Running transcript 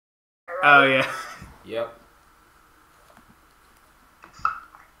right? Oh, yeah. Yep.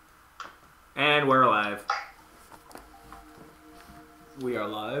 And we're alive. We are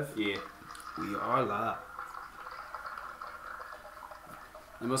live. Yeah. We are live.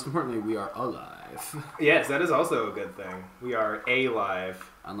 And most importantly, we are alive. Yes, that is also a good thing. We are alive.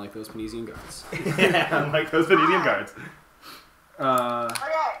 Unlike those Panesian guards. Yeah, unlike those Venetian guards. Okay.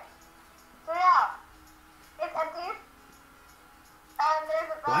 So yeah, it's empty. And there's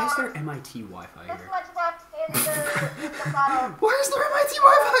about Why is there MIT Wi-Fi this here? much left in the bottle. Why is there MIT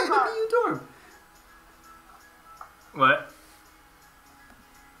Wi-Fi in the BU dorm? What?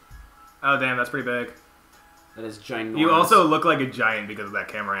 Oh, damn, that's pretty big. That is ginormous. You also look like a giant because of that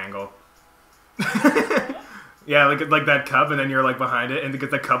camera angle. Yeah, like that cup, and then you're like behind it, and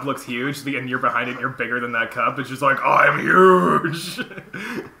because the cup looks huge, and you're behind it, and you're bigger than that cup. It's just like, I'm huge.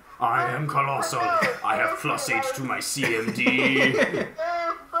 I am colossal. I have plus H to my CMD.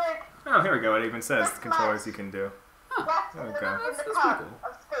 Oh, here we go. It even says the controllers you can do. Left in Okay. the cup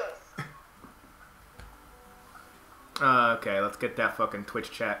of space. Okay, let's get that fucking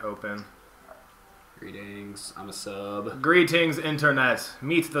Twitch chat open. Greetings. I'm a sub. Greetings, internet.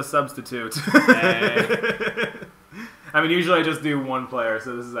 Meet the substitute. Hey. I mean, usually I just do one player,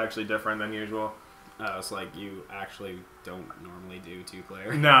 so this is actually different than usual. Oh, it's like you actually don't normally do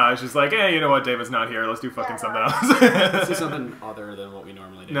two-player. No, it's just like, hey, you know what, David's not here. Let's do fucking something Let's else. do something other than what we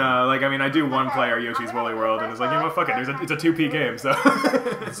normally do. No, like, I mean, I do one player Yoshi's Woolly World, and it's like, you know what, fuck it. It's a 2P game, so.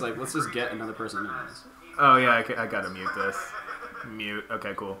 It's like, let's just get another person in this. Oh, yeah, I gotta mute this. Mute.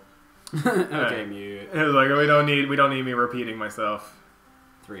 Okay, cool. Okay, mute. It was like, we don't need me repeating myself.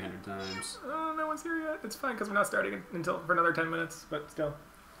 300 times. Oh, no one's here yet. It's fine, because we're not starting until for another 10 minutes, but still.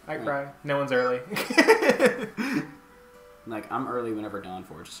 I cry. No one's early. Like, I'm early whenever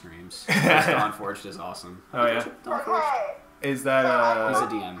Dawnforge streams. Dawnforged is awesome. Oh, yeah? Okay. Is that, He's a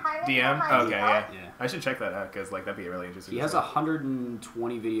DM. DM? Okay, yeah. Yeah. I should check that out, because, like, that'd be really interesting. He has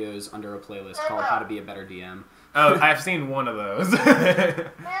 120 videos under a playlist called How to Be a Better DM. Oh, I've seen one of those.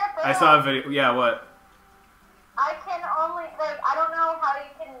 I saw a video. Yeah, what? I can only, like, I don't know how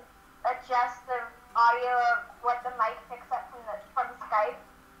you can adjust the audio of what the mic picks up from Skype,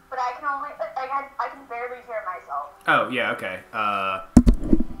 but I can only, like, I can barely hear myself. Oh, yeah, okay. How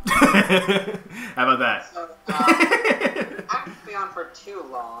about that? So, I won't be on for too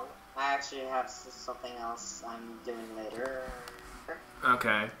long. I actually have something else I'm doing later.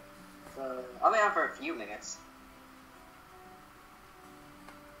 Okay. So, I'll be on for a few minutes.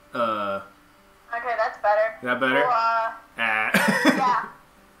 Okay, that's better. Is that better? Well, yeah.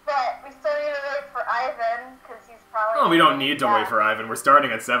 But we still need to wait for Ivan, because he's probably... Oh, we don't need to wait for Ivan. We're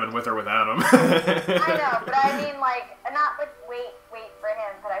starting at 7 with or without him. I know, but I mean, like, not like wait for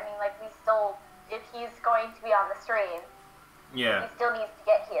him, but I mean, like, we still, if he's going to be on the stream, Yeah, he still needs to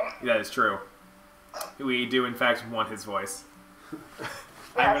get here. that is true. We do, in fact, want his voice. I'm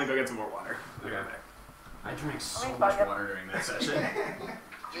Yes. gonna go get some more water. Okay. I drank so Let me much bug him. water during that session.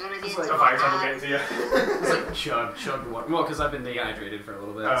 You're gonna need like some The fire trouble more getting to you. It's like chug water. Well, because I've been dehydrated for a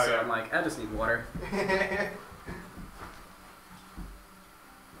little bit, Oh, so yeah. I'm like, I just need water. You're gonna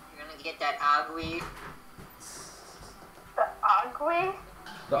get that agui. The Agui?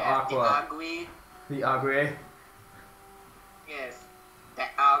 The Yes, aqua. The agui. The agua. Yes. The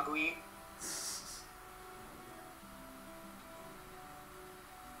agui.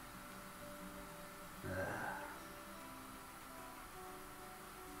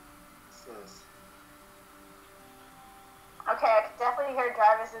 Sis. Okay, I can definitely hear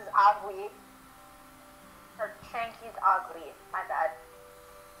Jarvis's Agui. Or Shanky's Agui. My bad.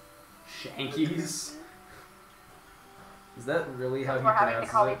 Shankies? Is that really how he We're having to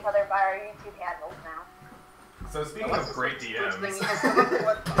call pronounces each other by our YouTube handles now. So speaking What's of great this first thing DMs. you guys come up with?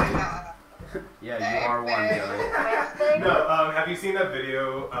 it? Yeah, you are one, Joey. Which thing? No, have you seen that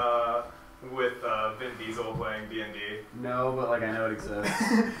video with Vin Diesel playing D&D? No, but like I know it exists.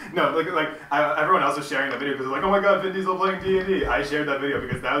 No, everyone else was sharing that video because they're like, oh my god, Vin Diesel playing D&D. I shared that video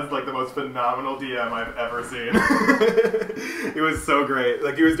because that was like the most phenomenal DM I've ever seen. It was so great.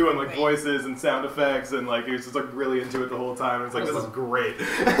 Like he was doing like voices and sound effects and like he was just like really into it the whole time. It was like, this is great.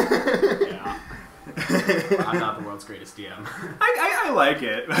 Yeah. I'm not the world's greatest DM. I like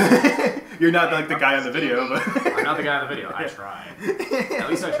it. You're not like the guy on the video, but I'm not the guy in the video. I try. At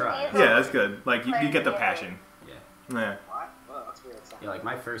least I try. yeah, that's good. Like you get the passion. Yeah. Yeah. What? Well, that's weird. Yeah, like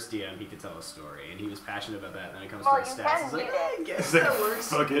my first DM, he could tell a story, and he was passionate about that. And then it comes Well, to you the stats. can He's like, read it. Guess that works.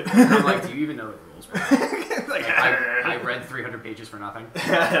 Fuck it. I'm like, do you even know the rules, bro? Like, I read 300 pages for nothing.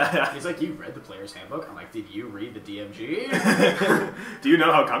 He's like, you read the player's handbook? I'm like, did you read the DMG? Do you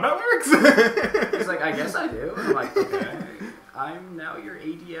know how combat works? He's like, I guess I do. I'm like, okay. I'm now your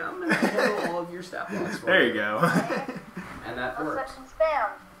ADM, and I handle all of your stat blocks for There you go. And that Let's works. set some spam.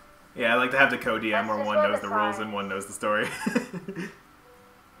 Yeah, I like to have the co-DM Let's where just one go knows to the rules side. and one knows the story.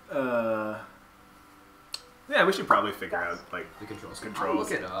 Yeah, we should probably figure out, like, The controls. Controls. I'll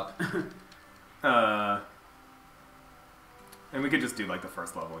look it up. and we could just do, like, the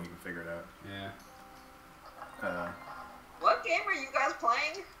first level and you can figure it out. Yeah. What game are you guys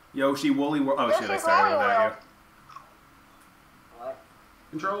playing? Yoshi Woolly World. Oh shit, I Yoshi's started Woolly without What?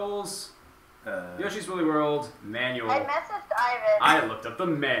 Controls. you. Yoshi's Woolly World manual. I messaged Ivan. I looked up the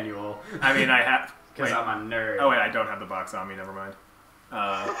manual I mean, I have. because Wait. I'm a nerd. Oh wait, I don't have the box on me. Never mind.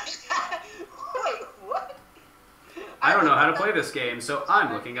 Wait, what? I don't know how to play this game, so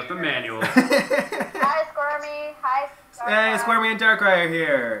I'm looking up the manual. Hi, Squirmy. Hi, Hey, Squirmy and Darkrai are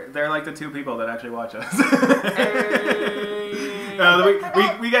here. They're like the 2 people that actually watch us. Hey.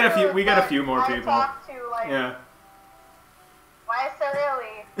 We got a few more I people. talked to, like, Yeah. why so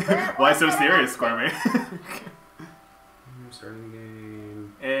early? Why so serious, Squirmy? I'm starting the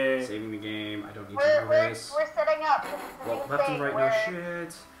game. Hey. Saving the game. I don't need to We're, do we're, this. we're setting up. This is the Well, new left thing and right, no where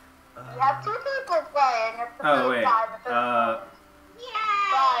shit. You have 2 people playing at the Oh same wait. time. At the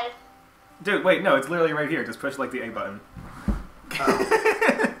Guys. Dude, wait, no, it's literally right here. Just push like the A button.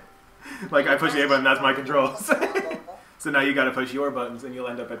 Oh. Like I push the A button, that's my controls. So now you gotta push your buttons and you'll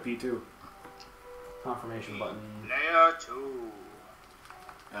end up at P2. Confirmation button. Layer 2.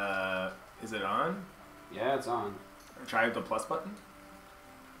 Is it on? Yeah, it's on. Try the plus button.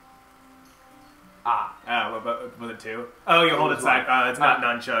 Ah. Was it 2? Oh, you hold it side. It's not Ah.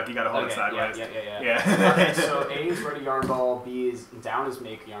 nunchuck. You gotta hold it Okay, sideways. yeah. Okay, so A is ready yarn ball, B is down is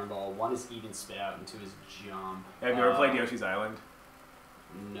make yarn ball, 1 is eat and spit out, and 2 is jump. Have you ever played Yoshi's Island?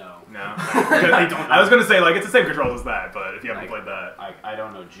 No. No. I don't know. I was gonna say like it's the same controls as that, but if you haven't played that, I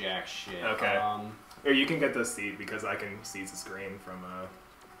don't know jack shit. Okay. Here, you can get the seat because I can seize the screen from.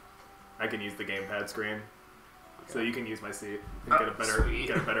 I can use the gamepad screen, so you can use my seat and get a better sweet.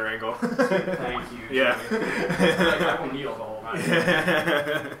 angle. Thank you. Yeah. Like, I will kneel the whole time.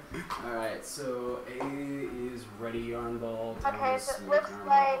 Yeah. Alright, so A is ready yarn ball. down Okay, is so it make looks yarn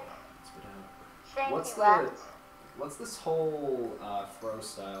like ball, spit out. Shanky What's the- left. What's this whole throw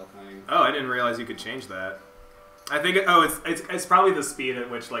style thing? Oh, I didn't realize you could change that. I think it's probably the speed at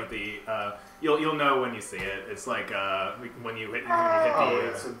which like the you'll know when you see it. It's like when you hit Oh, the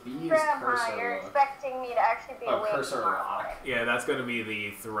wait, so B is Grandma, cursor you're lock. expecting me to actually be Oh, awake cursor tomorrow lock. morning. yeah, that's gonna be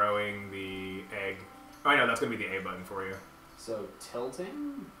the throwing the egg. Oh no, that's gonna be the A button for you. So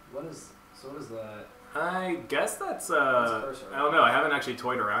tilting? What is that? I guess that's cursor I don't know. I haven't actually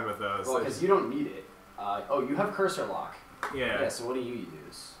toyed around with those. Well, because you don't need it. Oh, you have cursor lock. Yeah. Yeah. So what do you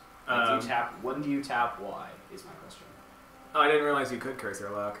use? Like, do you tap? When do you tap Y? Is my question. Oh, I didn't realize you could cursor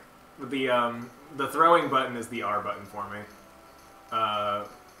lock. The throwing button is the R button for me.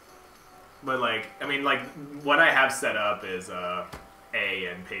 But like, I mean, like what I have set up is A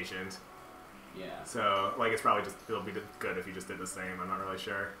and patient. Yeah. So like, it's probably it'll be good if you just did the same. I'm not really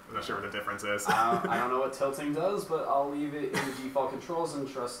sure. I'm not sure what the difference is. I don't know what tilting does, but I'll leave it in the default controls and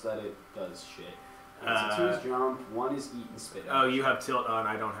trust that it does shit. So 2 is jump, 1 is eat and spit out. Oh, you have tilt on.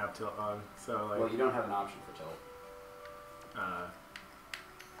 I don't have tilt on. So like. Well, you don't have an option for tilt.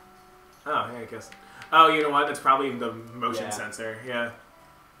 Oh, yeah, I guess. Oh, you know what? It's probably the motion Yeah. sensor. Yeah.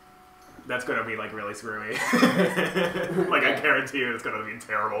 That's gonna be like really screwy. Like I guarantee you, it's gonna be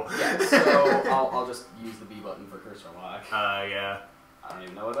terrible. Yeah. So I'll just use the B button for cursor lock. Yeah. I don't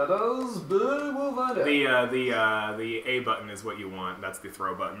even know what that does, but we'll find out. The A button is what you want. That's the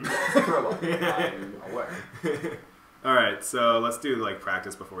throw button. Throw up. I'm aware. All right, so let's do like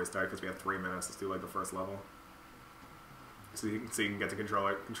practice before we start because we have 3 minutes. Let's do like the first level, so you can get the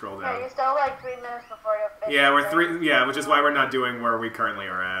control Yeah, down. you're still like 3 minutes before you're finished. Yeah, we're 3. Yeah, which is why we're not doing where we currently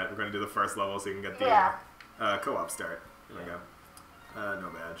are at. We're gonna do the first level so you can get the co-op start. Here we go. No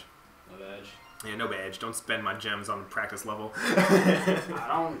badge. No badge. Yeah, no badge. Don't spend my gems on the practice level. I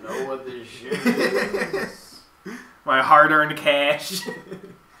don't know what this shit is. My hard-earned cash.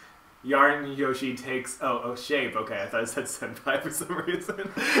 Yarn Yoshi takes... Oh, shape. Okay, I thought it said senpai for some reason.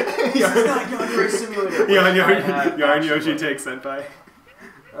 Yarn Simulator. Yarn Yoshi takes senpai.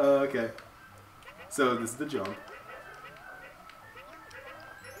 Okay. So this is the jump.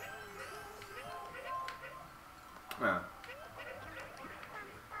 Oh.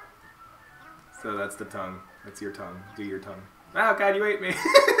 So that's the tongue. That's your tongue. Do your tongue. Oh god, you ate me.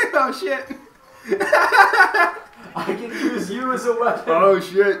 Oh shit. I can use you as a weapon. Oh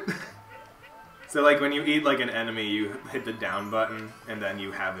shit. So like when you eat like an enemy, you hit the down button, and then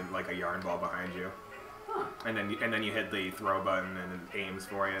you have like a yarn ball behind you. Huh. And then you hit the throw button, and it aims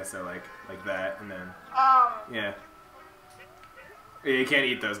for you. So like that, and then yeah. Yeah, you can't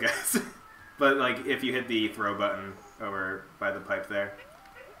eat those guys. But like, if you hit the throw button over by the pipe there,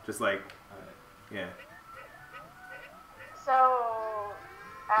 just like, yeah. So,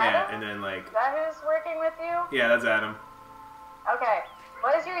 Adam? Yeah, and then like. Is that who's working with you? Yeah, that's Adam. Okay.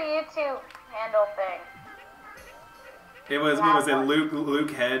 What is your YouTube handle thing? It was, what was it,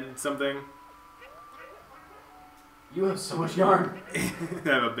 Luke Head something? You have so much yarn. I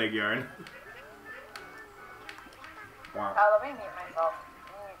have a big yarn. Oh, let me mute myself.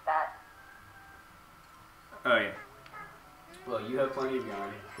 Let me mute that. Oh, yeah. Well, you have plenty of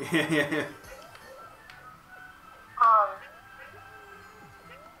yarn. Yeah.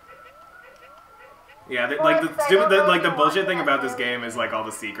 Yeah, like the stupid, like the bullshit thing about this game is like all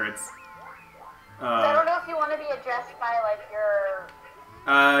the secrets. I don't know if you want to be addressed by like your.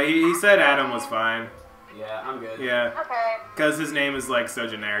 He said Adam was fine. Yeah, I'm good. Yeah. Okay. Because his name is like so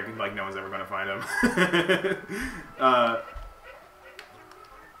generic, like no one's ever gonna find him.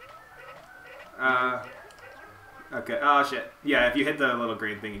 Okay. Oh shit. Yeah, if you hit the little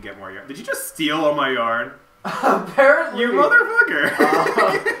green thing, you get more yarn. Did you just steal all my yarn? Apparently. You motherfucker.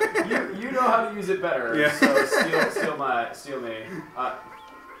 You know how to use it better. Yeah. So steal me.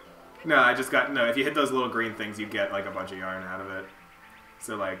 No, I just got no. If you hit those little green things, you get like a bunch of yarn out of it.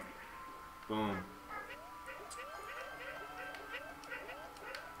 So like, boom.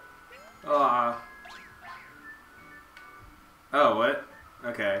 Oh, what?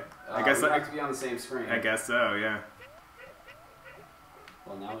 Okay. I guess we have to be on the same screen. I guess so. Yeah.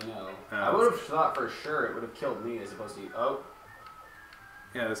 Well, now we know. I would have thought for sure it would have killed me as opposed to you. Oh.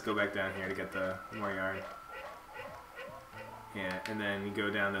 Yeah, let's go back down here to get the more yarn. Yeah, and then you go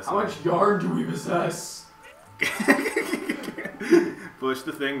down this way. How much yarn do we possess? Push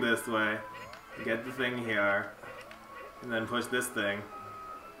the thing this way. Get the thing here. And then push this thing.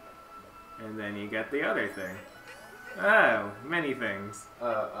 And then you get the other thing. Oh, many things.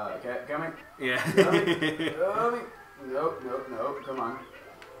 Okay, coming. Yeah. Coming. Nope, come on.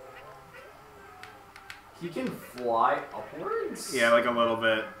 He can fly upwards? Yeah, like a little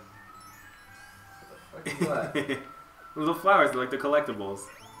bit. What the fuck is that? Little flowers, they're like the collectibles.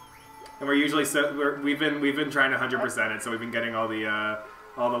 And we're usually we've been trying to 100% it, so we've been getting all the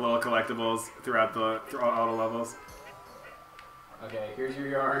little collectibles throughout all the levels. Okay, here's your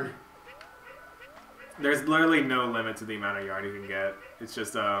yarn. There's literally no limit to the amount of yarn you can get. It's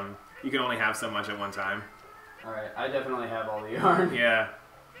just you can only have so much at one time. All right, I definitely have all the yarn. Yeah,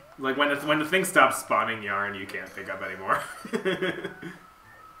 like when the thing stops spawning yarn, you can't pick up anymore.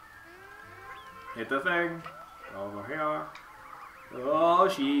 Hit the thing over here. Oh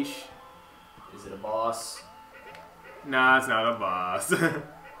sheesh. Is it a boss? Nah, it's not a boss.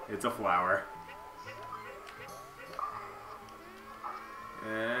 It's a flower.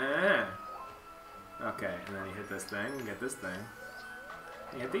 Okay, and then you hit this thing, and get this thing.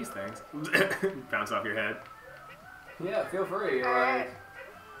 You hit these things. Bounce off your head. Yeah, feel free. Like,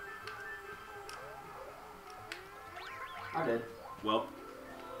 I'm dead. Well.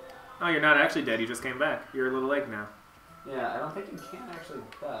 Oh, you're not actually dead. You just came back. You're a little egg now. Yeah, I don't think you can actually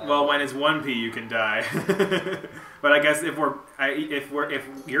die. Well, when it's 1p, you can die. But I guess if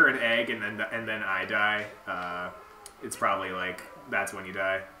you're an egg and then I die, it's probably like that's when you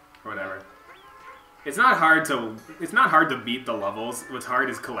die or whatever. It's not hard to beat the levels. What's hard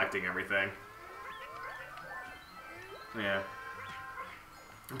is collecting everything. Yeah.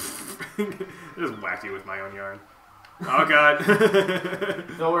 Just whacked you with my own yarn. Oh god.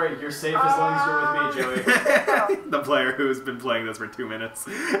 Don't worry, you're safe as long as you're with me, Joey. The player who's been playing this for 2 minutes.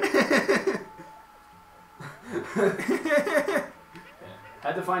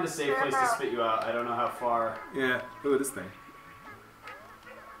 Had to find a safe place to spit you out. I don't know how far. Yeah. Ooh, this thing.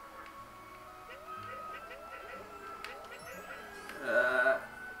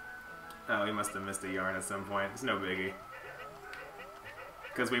 Oh, he must have missed a yarn at some point. It's no biggie.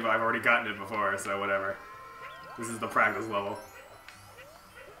 Because I've already gotten it before, so whatever. This is the practice level.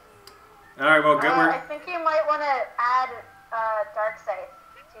 Alright, well, good work. I think you might want to add Darkseid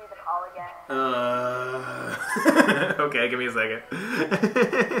to the call again. Okay, give me a second.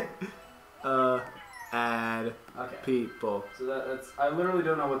 Add people. So that's... I literally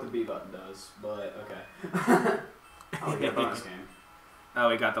don't know what the B button does, but okay. Oh, we got a bonus game. Oh,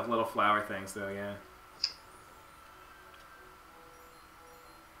 we got the little flower thing, so yeah.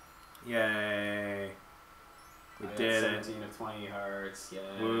 Yay. We did 17 of 20 hearts. Yeah.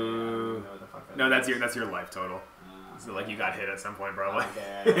 Woo. What the fuck No, that's your life total. So like you got hit at some point, probably.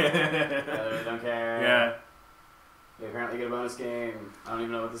 I really don't care. Yeah. We apparently get a bonus game. I don't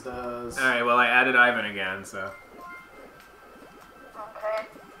even know what this does. All right. Well, I added Ivan again, so. Okay.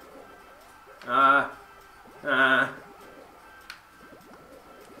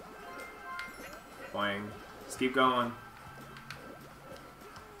 Boing. Just keep going.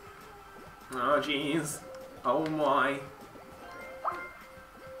 Oh, jeez. Oh, my.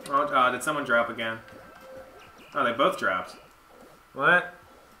 Oh, did someone drop again? Oh, they both dropped. What?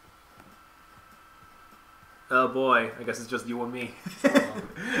 Oh, boy. I guess it's just you and me.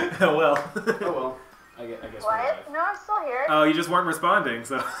 Oh, well. Oh, well. I guess we're live. What? No, I'm still here. Oh, you just weren't responding,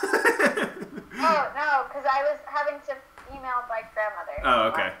 so... Oh, no, because I was having to email my grandmother. Oh,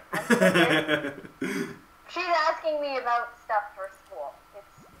 okay. She's asking me about stuff for school.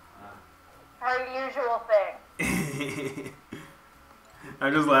 It's her usual thing.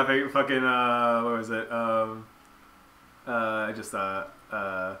 I'm just laughing. Fucking, what was it? I just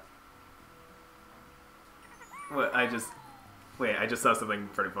what? Wait, I just saw something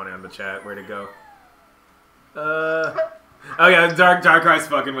pretty funny on the chat. Where'd it go? Oh yeah, Darkrai's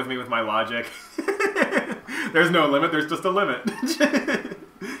fucking with me with my logic. There's no limit, there's just a limit.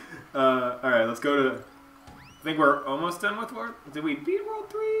 Alright, let's go to... I think we're almost done with World... Did we beat World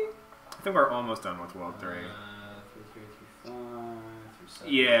 3? I think we're almost done with World 3. 3, 3, 3, 5, 3,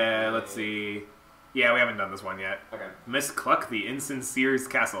 7, Yeah, 8. let's see. Yeah, we haven't done this one yet. Okay. Miss Cluck, the Insincere's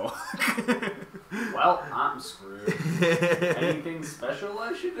Castle. Well, I'm screwed. Anything special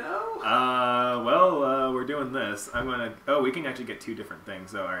I should know? Well, we're doing this. I'm gonna... Oh, we can actually get 2 different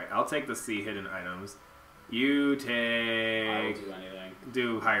things. So, alright, I'll take the C hidden items. You take... I will do anything.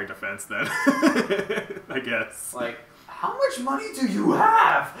 Do higher defense, then. I guess. Like, how much money do you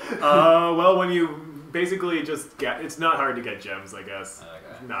have? Well, when you basically just get... It's not hard to get gems, I guess.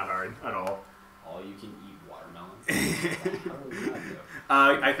 Okay. Not hard at all. All you can eat watermelons? How do that go?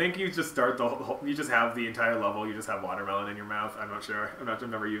 I think you just start the whole... You just have the entire level, you just have watermelon in your mouth. I'm not sure. I've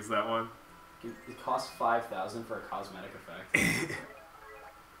never used that one. It costs 5,000 for a cosmetic effect.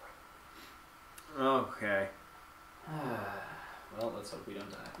 Okay. Well, let's hope we don't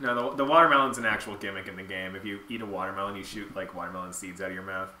die. No, the watermelon's an actual gimmick in the game. If you eat a watermelon, you shoot, like, watermelon seeds out of your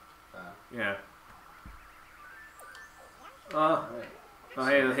mouth. Yeah. Oh, Right. oh,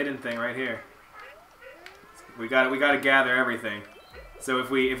 hey, the hidden thing right here. We gotta gather everything. So if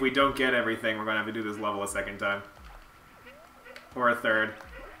we don't get everything, we're gonna have to do this level a second time. Or a third.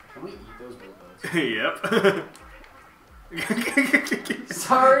 Can we eat those little bugs? Yep.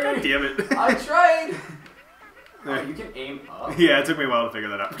 Sorry! God damn it. I tried! Oh, you can aim up? Yeah, it took me a while to figure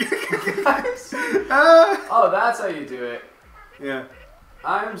that out. Oh, that's how you do it. Yeah.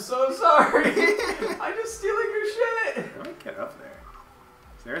 I'm so sorry! I'm just stealing your shit! How do I get up there?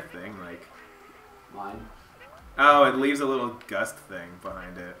 Is there a thing, like... Mine. Oh, it leaves a little gust thing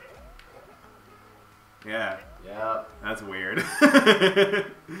behind it. Yeah. Yep. That's weird.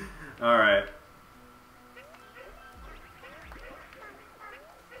 Alright.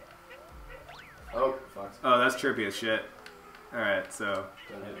 Oh, fucked. Oh, that's trippy as shit. Alright, so...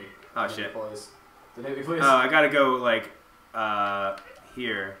 Don't hit me. Oh, Don't hit shit. me, please. Don't hit me, please. Oh, I gotta go, like,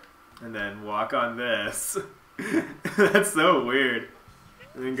 here. And then walk on this. That's so weird.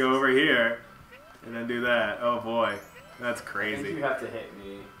 And then go over here. And then do that. Oh, boy. That's I think crazy. you have to hit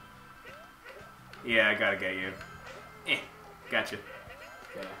me. Yeah, I gotta get you. Gotcha.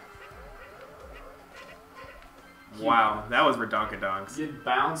 Okay. Wow, that was redonkadonks. You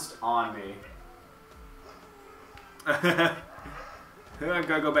bounced on me. I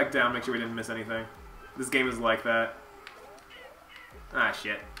gotta go back down, make sure we didn't miss anything. This game is like that. Ah,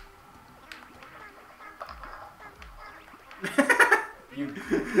 shit.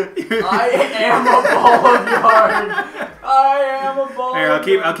 I am a ball of yarn! I am a ball Here, of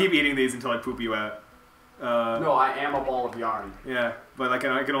yarn! I'll keep eating these until I poop you out. No, I am a ball of yarn. Yeah, but like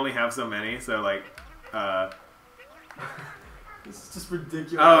I can only have so many, so like, This is just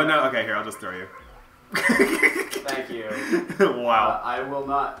ridiculous. Oh no, okay, here I'll just throw you. Thank you. Wow. I will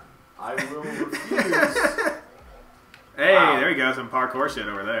not. I will refuse. Hey, Wow. there we go, some parkour shit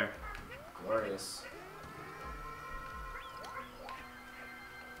over there. Glorious.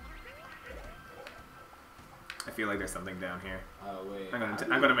 I feel like there's something down here. Oh wait.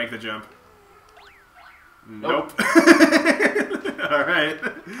 I'm gonna make the jump. Nope. Nope. Alright.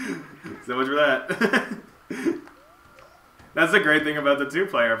 So much for that. That's the great thing about the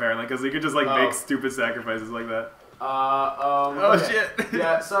 2-player, apparently, because you could just, like, make stupid sacrifices like that. Oh, Okay. shit.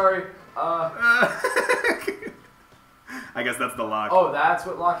 Yeah, sorry. I guess that's the lock. Oh, that's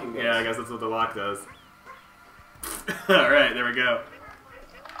what locking does. Yeah, I guess that's what the lock does. Alright, there we go.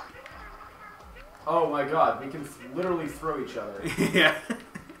 Oh my god, we can literally throw each other. Yeah.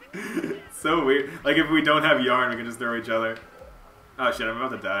 So weird. Like, if we don't have yarn, we can just throw each other. Oh shit, I'm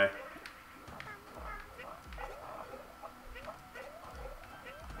about to die.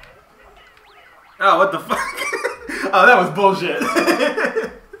 Oh, what the fuck? Oh, that was bullshit.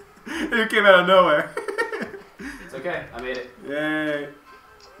 You came out of nowhere. It's okay. I made it. Yay.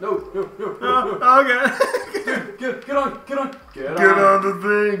 No. Oh, okay. Get on. Get on. Get on the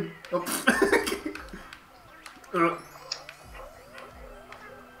thing.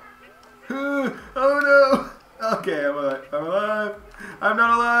 Oh no. Okay, I'm alive. I'm alive. I'm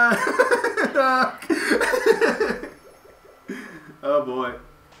not alive. Oh boy.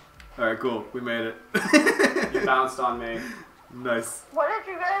 Alright, cool. We made it. You bounced on me. Nice. What did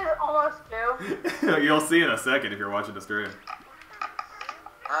you guys almost do? You'll see in a second if you're watching the stream.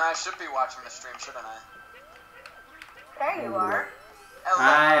 I should be watching the stream, shouldn't I? There you are. Hello.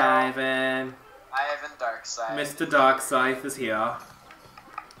 Hi, Ivan. Ivan Darkside. Mr. Darkside is here.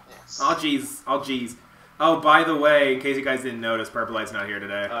 Yes. Oh, jeez. Oh, jeez. Oh, by the way, in case you guys didn't notice, Purple Light's not here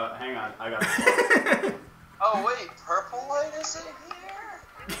today. Hang on. I got it. Oh wait, Purple Light isn't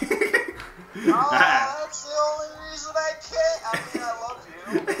here? Oh, that's the only reason I can't. I mean, I love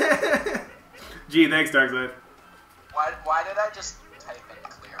you. Gee, thanks, Darkside. Why did I just type in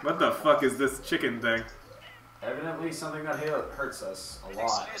clear? What the fuck is this chicken thing? Evidently something that hurts us a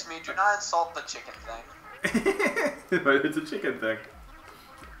lot. Excuse me, do not insult the chicken thing. But it's a chicken thing.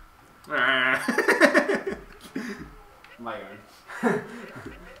 My yarn.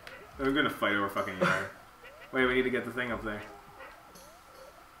 I'm gonna fight over fucking yarn. Wait, we need to get the thing up there.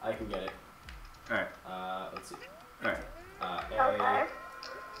 I can get it. Alright. Let's see. Alright. Okay.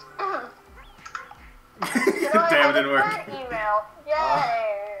 Damn, it didn't work. Email.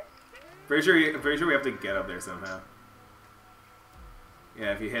 Yay. Pretty sure we have to get up there somehow.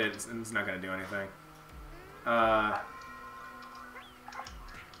 Yeah, if you hit it, it's not gonna do anything.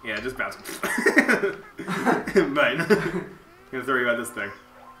 Yeah, just bounce. Mine. Gonna throw you at this thing.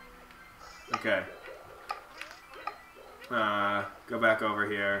 Okay. Go back over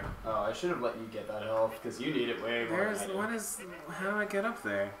here. Oh, I should have let you get that health because you need it way more. How do I get up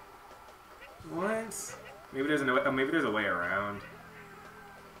there? What? Maybe there's maybe there's a way around.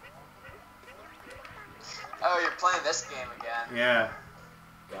 Oh, you're playing this game again. Yeah.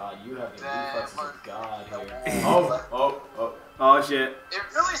 God, you have the Damn, reflexes of God no. here. Oh. Oh shit. It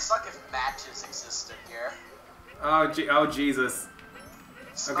really suck if matches existed here. Oh Jesus.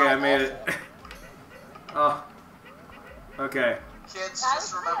 It's Okay, not I made awful. it. Oh. Okay. Kids, That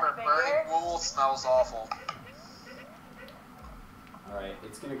just was remember, kinda burning bigger. wool smells awful. Alright,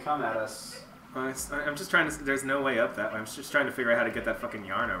 it's gonna come at us. I'm just trying to. There's no way up that way. I'm just trying to figure out how to get that fucking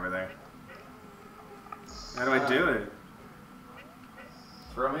yarn over there. How do I do it?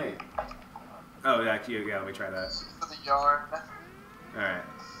 Throw me. Oh, actually, yeah. Let me try that. For the yarn. All right.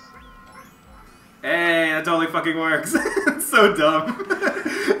 Hey, that totally fucking works. It's so dumb.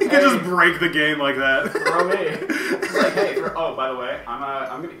 You can just break the game like that. Throw me. It's like, hey, oh, by the way,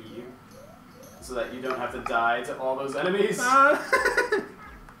 I'm gonna eat you, so that you don't have to die to all those enemies.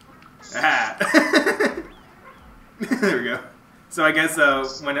 There we go. So I guess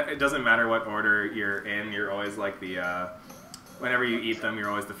when it doesn't matter what order you're in, you're always like the whenever you eat them, you're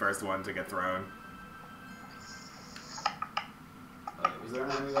always the first one to get thrown. Was there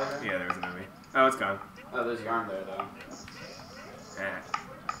an enemy there? Yeah, there's an enemy. Oh, it's gone. Oh, there's yarn there though.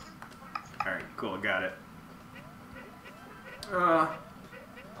 Alright, cool, got it. Oh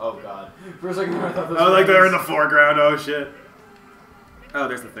God. For a second there, I thought those Oh, were like they're in the enemies. foreground. Oh shit. Oh,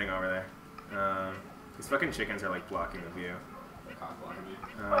 there's the thing over there. These fucking chickens are like blocking the view. They're cock blocking me.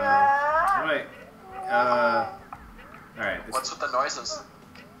 Wait. Alright. What's with the noises?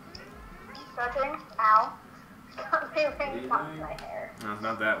 Stretching. Ow. Something What are you caught doing? my hair. No, it's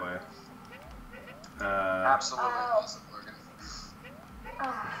not that way. Absolutely Oh. wasn't working.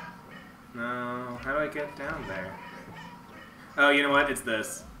 No. How do I get down there? Oh, you know what? It's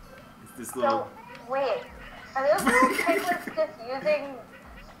this. It's this little. So, wait. Are those little piglets just using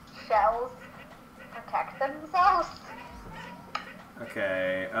shells to protect themselves?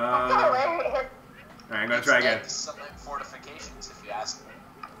 Okay. That's hilarious. Alright, I'm gonna try again. It's some like fortifications, if you ask me.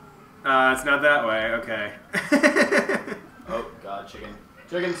 It's not that way. Okay. Oh God,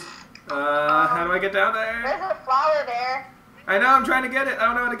 chickens. How do I get down there? There's a flower there. I know. I'm trying to get it. I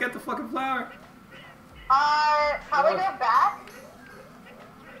don't know how to get the fucking flower. Probably go back.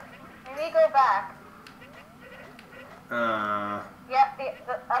 Maybe go back. Yep,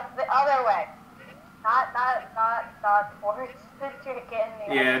 the other way. Not towards the chicken.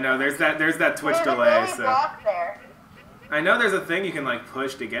 Yeah, no. There's that Twitch There's delay. a really So block there. I know there's a thing you can like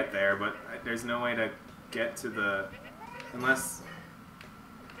push to get there, but there's no way to get to the unless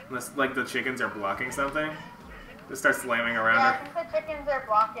like the chickens are blocking something. Just start slamming around Yeah, I her. think the chickens are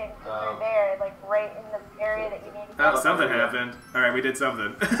blocking because Oh. they're there, like right in the area that you need to go. Oh, something happened. All right, we did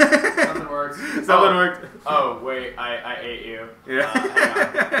something. Something worked. Something worked. Oh wait, I ate you. Yeah.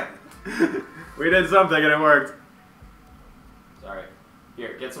 Hang on. did something and it worked. Sorry.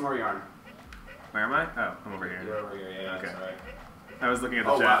 Here, get some more yarn. Where am I? Oh, I'm over here. You're over here, yeah, Okay. sorry. I was looking at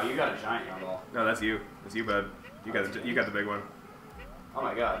the Oh, chat. wow, you got a giant yarn ball. No, that's you. That's you, bud. You got the big one. Oh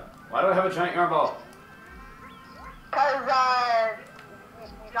my god. Why do I have a giant yarn ball? Cause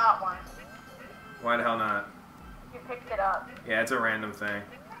you got one. Why the hell not? You picked it up. Yeah, it's a random thing.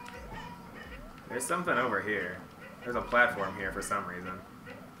 There's something over here. There's a platform here for some reason.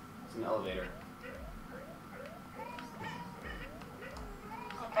 It's an elevator.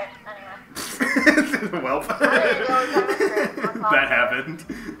 Okay, anyway. Well, that happened.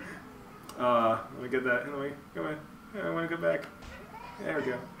 Let me get that. Let me come on. I want to go back. There we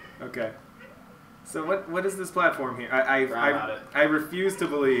go. Okay. So what is this platform here? I refuse to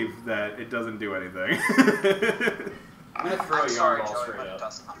believe that it doesn't do anything. I'm gonna throw a yarn ball straight but it up.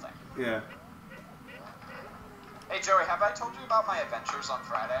 does nothing. Yeah. Hey Joey, have I told you about my adventures on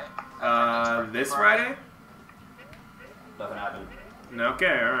Friday? This Friday? Nothing happened.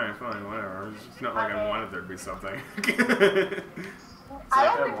 Okay, alright, fine, whatever. It's not like I wanted there to be something. I like don't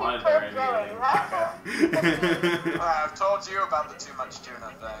I think wanted you there told anything. Joey. I've told you about the too much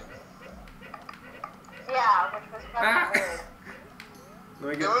tuna thing. Yeah, which was fucking weird. Let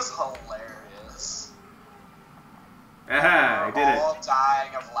me It get... was hilarious. Aha, I did it. All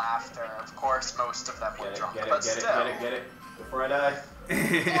dying of laughter. Of course, most of them were Get it, drunk, get it, but get it, still. get it, get it. Before I die.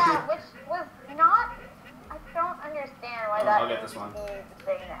 Yeah, which was not. I don't understand why Oh, that I'll get needs this one. to be the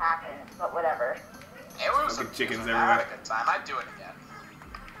thing that happened, but whatever. It was Fucking chickens I had a everywhere. good time. I'd do it again.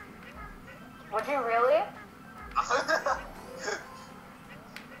 Would you really?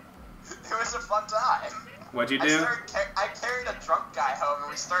 It was a fun time. What'd you do? I carried a drunk guy home and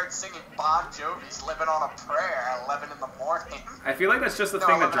we started singing Bon Jovi's Living on a Prayer at 11 in the morning. I feel like that's just the No,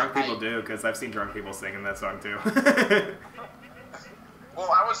 thing that I'm drunk not- people do, because I've seen drunk people singing that song too. Well,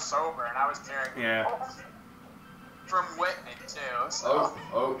 I was sober and I was carrying Yeah. from Whitney too, so.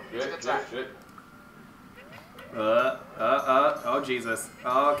 Oh, shit. Oh Jesus.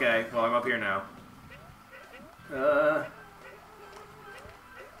 Oh, okay. Well, I'm up here now.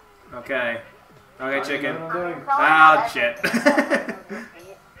 Okay. Okay, chicken. Ah, shit.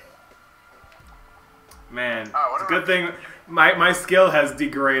 Man, Oh, what it's a good thing my skill has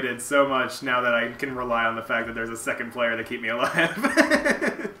degraded so much now that I can rely on the fact that there's a second player to keep me alive.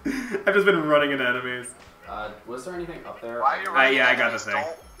 I've just been running into enemies. Was there anything up there? Why are you running yeah, I got the enemies? thing.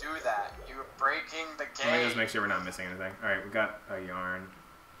 Don't do that. You're breaking the game. Let me just make sure we're not missing anything. Alright, we got a yarn.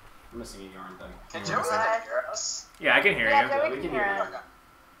 I'm missing a yarn thing. Can Yeah, Joey what's that? hear us? Yeah, I can hear Yeah, you. Joey we can can hear hear us. you. Okay.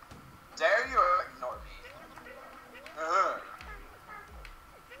 Dare you ignore me?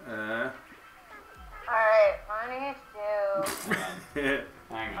 Alright, I need to.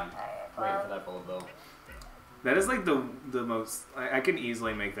 Hang on. Alright, Wait well, for that bullet bill. That is like the most. I can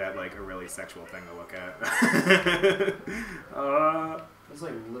easily make that like a really sexual thing to look at. It's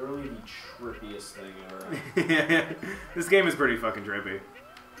like literally the trippiest thing ever. Yeah, this game is pretty fucking trippy.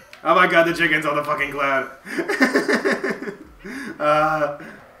 Oh my god, the chicken's on the fucking cloud.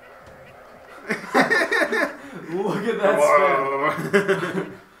 Look at that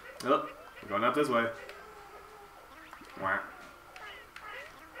spin. Whoa. Oh, we're going up this way. Wah.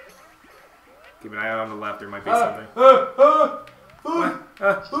 Keep an eye out on the left. There might be something.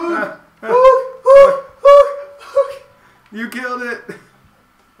 You killed it!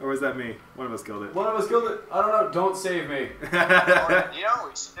 Or was that me? One of us killed it. One of us killed it. I don't know. Don't save me. You know what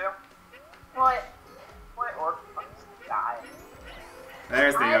we should do? what? Or die.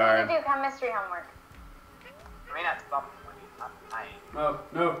 There's the I need yarn. to do chemistry homework. I mean, at some point, not tonight. No.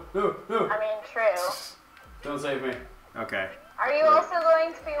 I mean, true. Don't save me. Okay. Are you also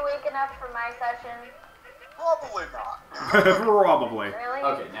going to be waking up for my session? Probably not. Probably. Really?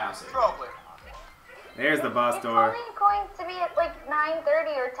 Okay, now save me. Probably not. There's the boss It's door. only going to be at like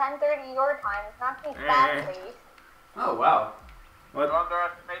 9:30 or 10:30 your time. It's not going to be that late. Oh, wow. You What?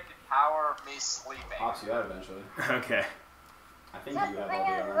 underestimate the power of me sleeping. Pops you out eventually. Okay. I think Just you the have thing all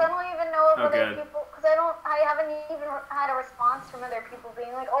is, the I yarn. don't even know if Oh, other good. people, because I haven't even had a response from other people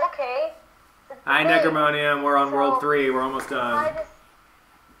being like, okay. it's Hi, okay. Necromonium. We're on World 3. We're almost I done. just,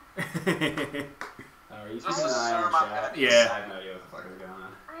 Are you Just keeping an eye on assume I'm chat? gonna be Yeah. I have no idea what the fuck is going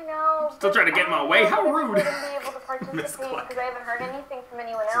on. I know. Still trying to get in my way? How rude. I wouldn't be able to participate Miss Clark. because I haven't heard anything from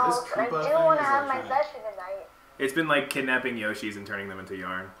anyone So this else. I Koopa do thing want to is have like my trying to- session tonight. It's been like kidnapping Yoshis and turning them into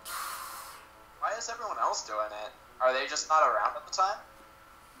yarn. Why is everyone else doing it? Are they just not around at the time?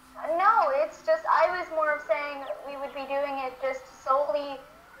 No, it's just, I was more of saying we would be doing it just solely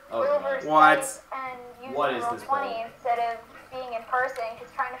Oh, over God. What? Skype and using What is Roll this 20 build? instead of being in person,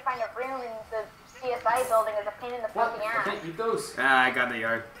 because trying to find a room in the CSI building is a pain in the What? fucking I ass. can't eat those. Ah, I got the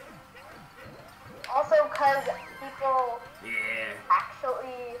yarn. Also, because people Yeah.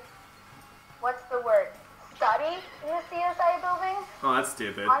 actually, what's the word? Study in the CSI building Oh, that's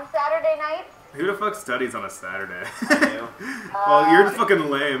stupid. on Saturday nights. Who the fuck studies on a Saturday? do. Well, you're fucking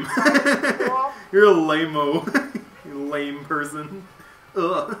lame. Cool. You're a lame-o. You lame person.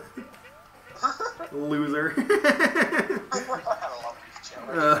 Ugh. Loser. I love you, Joey.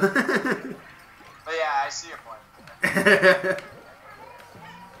 But yeah, I see your point.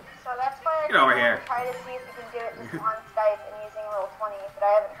 So that's why I Get over here. try to see if we can do it just on Skype and using Roll20, but I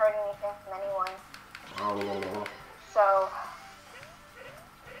haven't heard anything from anyone. So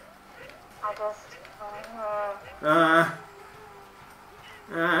I just.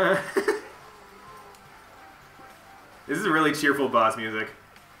 This is really cheerful boss music.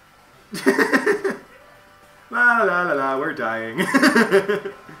 La la la la, we're dying.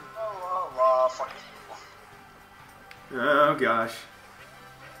 Fuck you. Oh gosh.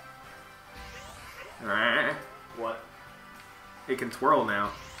 What? It can twirl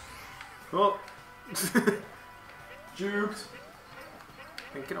now. Oh. Juked.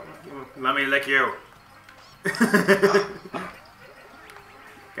 Let me lick you.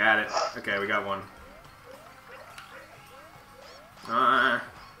 Got it. Okay, we got one. I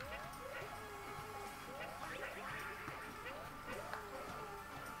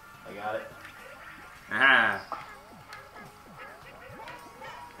got it. Ah.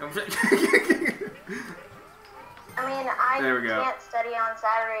 I mean, I There we go. can't study on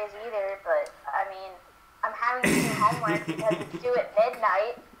Saturdays either, but I mean, I'm having to do homework because it's due at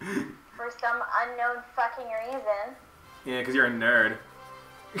midnight for some unknown fucking reason. Yeah, because you're a nerd.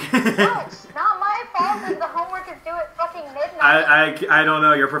 No, it's not my fault that the homework is due at fucking midnight. I don't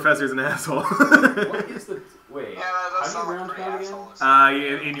know. Your professor's an asshole. What is the... Wait, Yeah, that does how do you sound round pretty count again?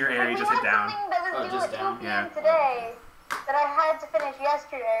 asshole. In your area, you We just hit had down. something that was Oh, due just at 2 down? p.m. Yeah. today that I had to finish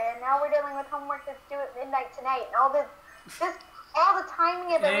yesterday, and now we're dealing with homework that's due at midnight tonight, and all the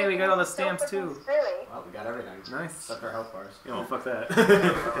timing of Hey, we got all the everything is stamps, so too. freaking screwy. Well, we got everything. Nice. Except our health bars. Oh, fuck that.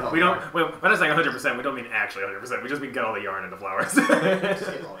 We don't. Wait, when I say 100%, we don't mean actually 100%. We just mean get all the yarn and the flowers. Just get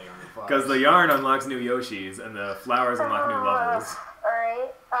all the yarn and flowers. Because the yarn unlocks new Yoshis and the flowers unlock new levels.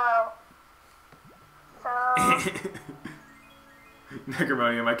 Alright, so...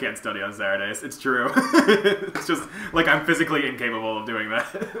 Necromonium, I can't study on Saturdays. It's true. It's just like I'm physically incapable of doing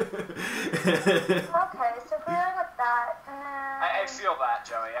that. Okay, so dealing with that, and then... I feel that,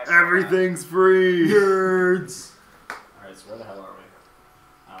 Joey. I feel Everything's free. Nerds. Alright, so where the hell are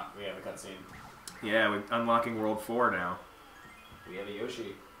we? We have a cutscene. Yeah, we're unlocking World 4 now. We have a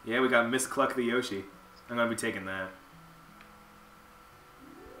Yoshi. Yeah, we got Miss Cluck the Yoshi. I'm gonna be taking that.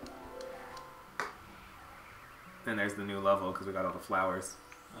 And there's the new level because we got all the flowers.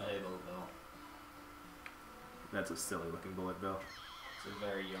 Hey, bullet bill. That's a silly looking bullet bill. It's a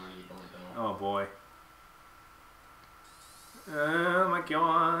very yarny bullet bill. Oh boy. Oh my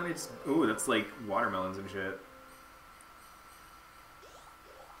god, it's... Ooh, that's like watermelons and shit.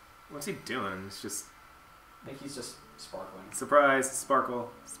 What's he doing? It's just... I think he's just sparkling. Surprise! Sparkle.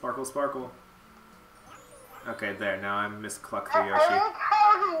 Sparkle, sparkle. Okay, there. Now I'm Miss Cluck the I Yoshi. like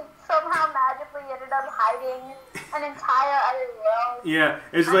how he somehow magically ended up hiding an entire other world. Yeah,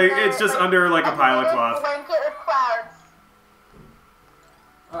 it's like it's just under like a pile of cloth. Blanket with clouds.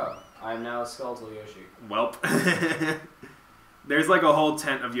 Oh, I am now a skeletal Yoshi. Welp. There's like a whole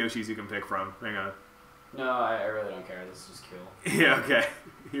tent of Yoshis you can pick from. Hang on. No, I really don't care. This is just cool. Yeah, okay.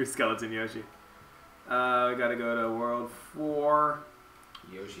 You're skeleton Yoshi. We gotta go to World 4.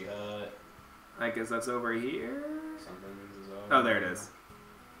 Yoshi Hut. I guess that's over here. Something is over. Oh, there it is.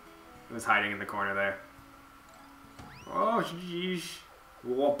 It was hiding in the corner there. Oh, sheesh.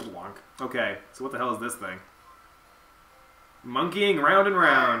 Whoa, blonk. Okay, so what the hell is this thing? Monkeying round and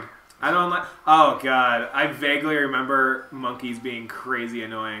round. I don't like... Oh, God. I vaguely remember monkeys being crazy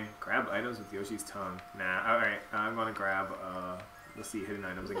annoying. Grab items with Yoshi's tongue. Nah, alright. I'm gonna grab, let's see, hidden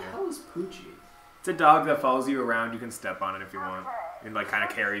items What the again. hell is Poochie? It's a dog that follows you around. You can step on it if you want. It, like, kind of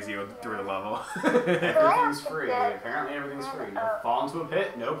carries you through the level. Everything's free. Apparently everything's free. No, fall into a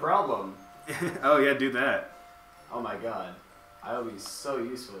pit, no problem. Oh, yeah, do that. Oh my god. I will be so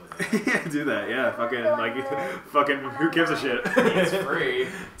useful with it. Yeah, do that. Yeah, fucking, like, fucking, who gives a shit? It's free.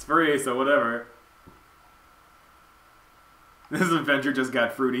 It's free, so whatever. This adventure just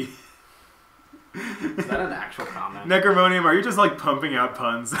got fruity. Is that an actual comment? Necromonium, are you just, like, pumping out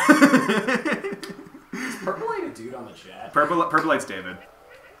puns? Is Purple Light a dude on the chat? Purple Light's David.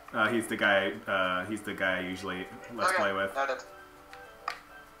 He's the guy I usually let's play with. Noted.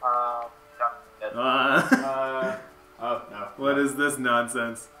 No. Oh, no. What is this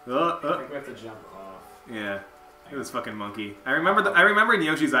nonsense? I think we have to jump off. Yeah. I It was fucking monkey. I remember in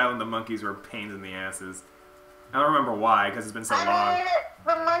Yoshi's Island the monkeys were pains in the asses. I don't remember why, because it's been so long. I mean,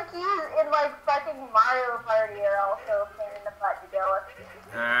 the monkeys in like fucking Mario Party are also a pain in the butt to deal with.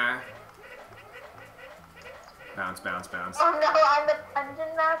 Bounce, bounce, bounce. Oh no, I'm the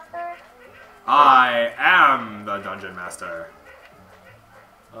dungeon master. I am the dungeon master.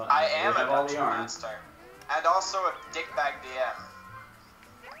 I am a all the dungeon yarn. master. And also a dickbag DM.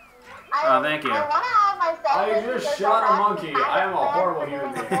 Oh, thank you. I want to have myself. I just shot a monkey. I am a horrible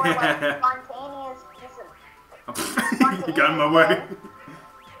human being. More like spontaneous piece of. You got in my way.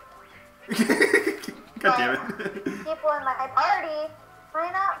 God damn it. People in my party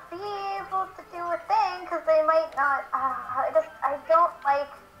might not be able to do a thing because they might not. I don't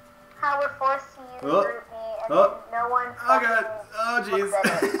like how we're forced to use group me and no one. Oh god. Oh jeez.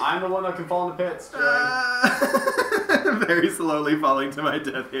 I'm the one that can fall in the pits. Very slowly falling to my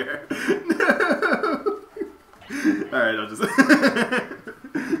death here. No. All right, I'll just.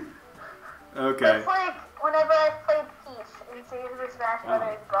 Okay. It's like whenever I played Peach in Super Smash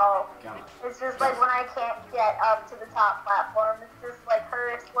Brothers Brawl. It's just like when I can't get up to the top platform, it's just like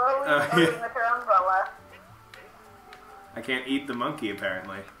her slowly floating with her umbrella. I can't eat the monkey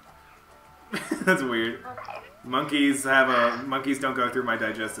apparently. That's weird. Okay. Monkeys don't go through my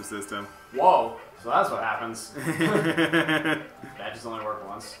digestive system. Whoa. So that's what happens. Badges only work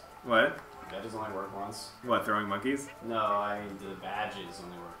once. What? Badges only work once. What, throwing monkeys? No, I mean the badges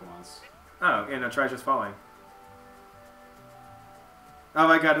only work once. Oh, and no, try just falling. Oh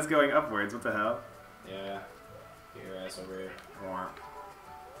my god, it's going upwards. What the hell? Yeah. Get your ass over here.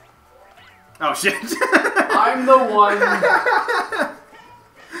 Oh shit! I'm the one.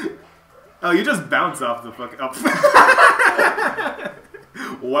 Oh, you just bounce off the fucking up.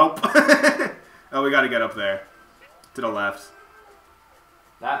 Welp. Oh, we gotta get up there. To the left.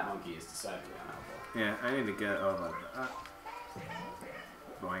 That monkey is decidedly unhelpful. Yeah, I need to get over.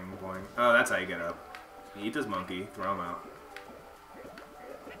 Boing, boing. Oh, that's how you get up. You eat this monkey, throw him out.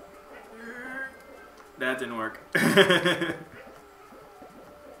 That didn't work. There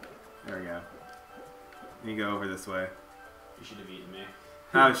we go. You go over this way. You should have eaten me.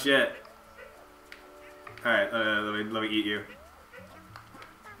 Oh shit. Alright, let me eat you.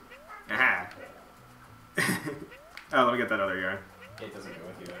 Aha! Oh, let me get that other yarn. It doesn't go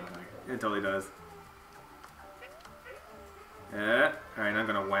with you, I don't think. It totally does. Yeah. Alright, I'm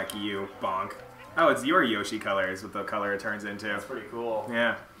gonna whack you. Bonk. Oh, it's your Yoshi colors, what the color it turns into. That's pretty cool.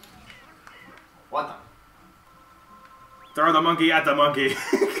 Yeah. What the? Throw the monkey at the monkey.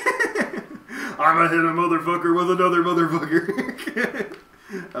 I'ma hit a motherfucker with another motherfucker.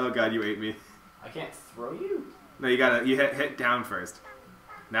 Oh god, you ate me. I can't throw you? No, you hit down first.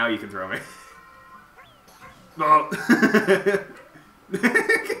 Now you can throw me. Oh.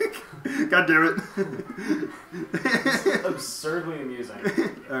 God damn it. This is absurdly amusing.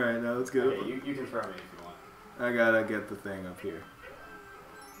 Alright, now let's go. Okay, you can throw me if you want. I gotta get the thing up here.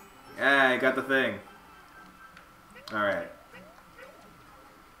 Yeah, I got the thing. Alright.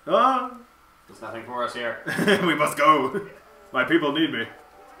 Oh! There's nothing for us here. We must go. My people need me.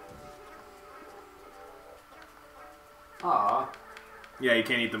 Aw. Yeah, you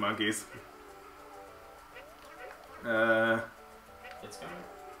can't eat the monkeys. It's coming.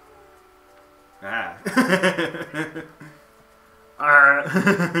 Ah. Alright.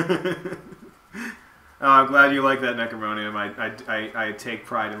 Oh, I'm glad you like that, Necromonium. I take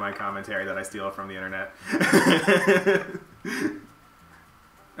pride in my commentary that I steal from the internet.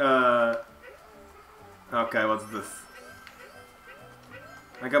 Okay, what's this?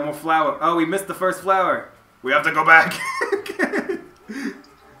 I got more flour. Oh, we missed the first flower. We have to go back.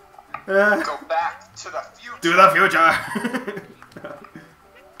 Go back to the future. To the future.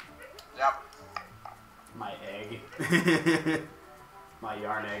 Yep. My egg. My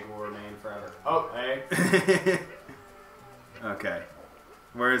yarn egg will remain forever. Oh, egg. Okay.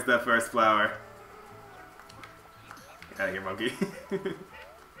 Where's the first flower? Get out of here, monkey.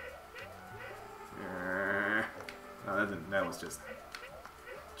 Oh, that was just...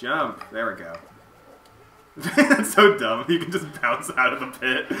 Jump! There we go. That's so dumb. You can just bounce out of the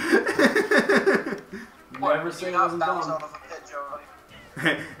pit. Never say it wasn't bounce dumb. out of a pit,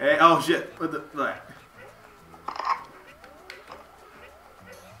 Joey. Hey, oh shit. What the...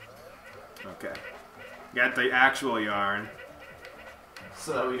 Okay. Got the actual yarn.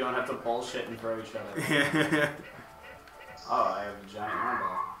 So that we don't have to bullshit and throw each other. Oh, I have a giant yarn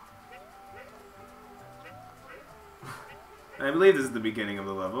ball. I believe this is the beginning of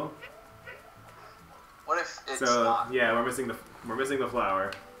the level. What if it's So not? yeah, we're missing the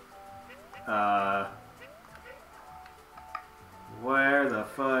flower. Where the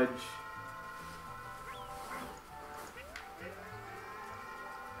fudge?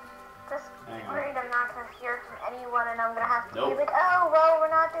 hear from anyone, and I'm gonna have to Nope. be like, oh, well, we're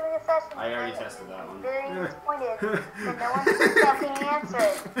not doing a session. I already today." tested that one. Very disappointed that no one fucking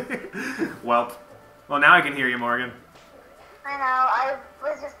answered. Well, now I can hear you, Morgan. I know, I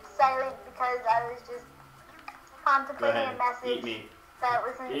was just silent because I was just Go contemplating ahead. a message Eat me. that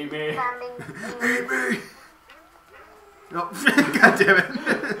wasn't Eat me. sounding Eat me. No, God damn it.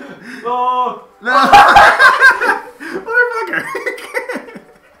 Oh! No! Motherfucker!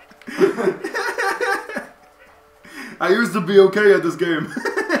 I used to be okay at this game.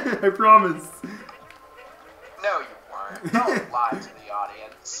 I promise. No, you weren't. Don't lie to the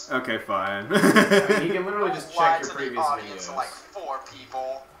audience. Okay, fine. I mean, you can literally just Lie check your to previous the audience of videos. like 4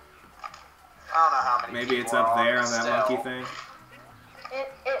 people. I don't know how many Maybe people it's up are there but on that still. monkey thing.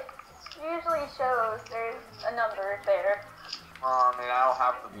 It usually shows there's a number there. I mean, I don't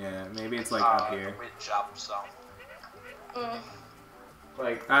have the Yeah, maybe it's like up here. witch up, so.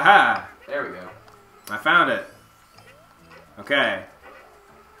 Like, Aha! there we go. I found it. Okay.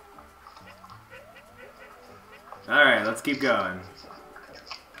 Alright, let's keep going.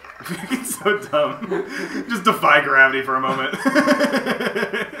 It's so dumb. Just defy gravity for a moment.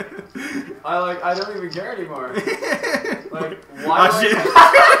 I don't even care anymore. Like, Oh, why shit.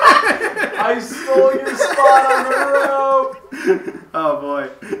 I stole your spot on the rope! Oh boy.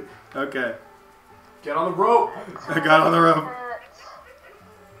 Okay. Get on the rope! I got on the rope.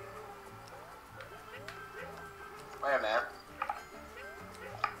 Wait a minute.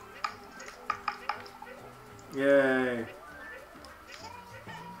 Yay.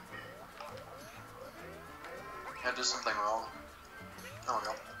 I did something wrong. There we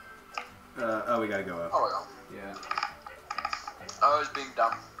go. Oh, we gotta go up. There we go. Yeah. I was being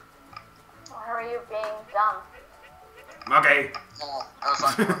dumb. Why are you being dumb? Okay. Oh, I was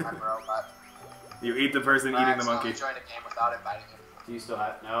talking to my bro, but You eat the person I eating the accidentally monkey. joined a game without inviting him. Do you still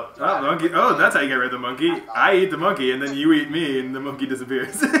have... No. Oh, the monkey. Oh, that's how you get rid of the monkey. I eat the monkey, and then you eat me, and the monkey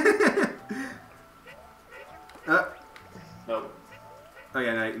disappears. Nope. Oh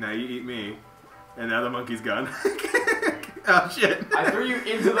yeah, now you eat me, and now the monkey's gone. Oh shit! I threw you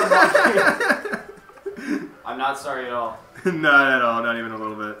into the monkey. I'm not sorry at all. Not at all, not even a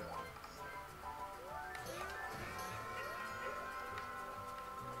little bit.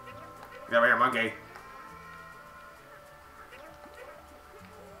 Get over here, monkey.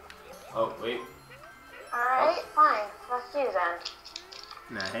 Oh, wait. Alright, fine. Fuck you then.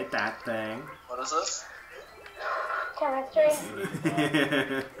 Now hit that thing. What is this? Chemistry.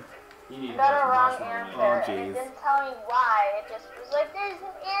 You need You got a wrong marshmallow. Oh, answer, and jeez. it didn't tell me why. It just was like, there's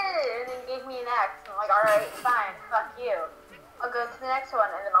an error, and then gave me an X. I'm like, alright, fine, fuck you. I'll go to the next one,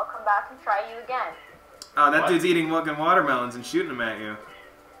 and then I'll come back and try you again. Oh, that What? dude's eating fucking watermelons and shooting them at you.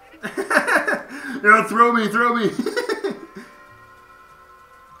 No, throw me, throw me.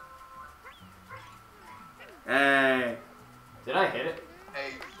 Hey. Did I hit it?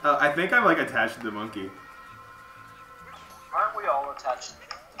 Hey, Oh, I think I'm like attached to the monkey. aren't we all attached?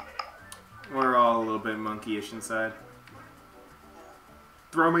 We're all a little bit monkeyish inside.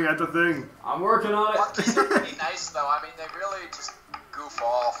 Throw me at the thing. I'm working on it. Monkeys are pretty nice, though. I mean, they really just goof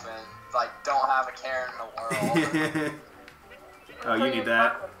off and, like, don't have a care in the world. Oh, you Until need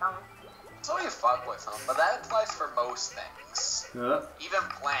that. fuck with them. So you fuck with them, but that applies for most things. Even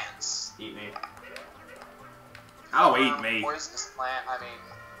plants. Eat me. Oh, eat me. Poisonous plant, I mean,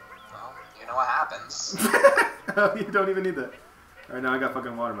 well, you know what happens. Oh, you don't even need that. Alright, now I got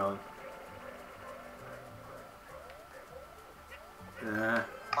fucking watermelon.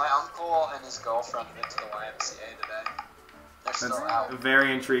 My uncle and his girlfriend went to the YMCA today. They're still That's out. a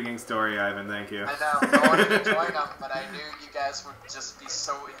very intriguing story, Ivan. Thank you. I know, I wanted to join them, but I knew you guys would just be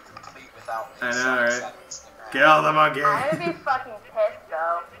so incomplete without me. I so know, right? said Instagram. Kill the monkey. I would be fucking pissed,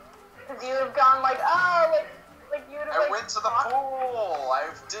 though. Because you would have gone like, oh, like you would have I like, went to the pool. I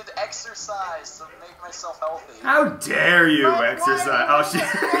did exercise to make myself healthy. How dare you But why exercise? didn't Oh you say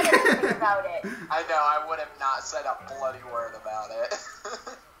anything shit. about it? I know, I would have not said a bloody word about it.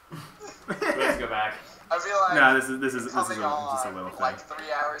 Let's go back. I feel like No, this is coming on just a little thing. like 3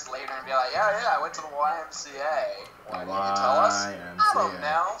 hours later and be like, yeah, I went to the YMCA. Why didn't you tell us? I don't YMCA.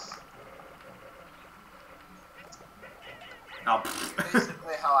 know. Oh,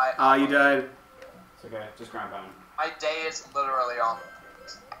 Basically how I. oh, you died. It's okay. Just ground pound. My day is literally on.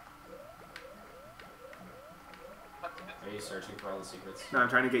 Are you searching for all the secrets? No, I'm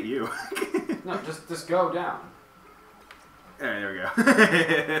trying to get you. No, just go down. There we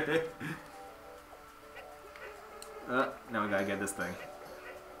go. Now we gotta get this thing.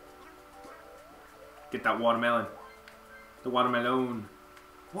 Get that watermelon. The watermelon.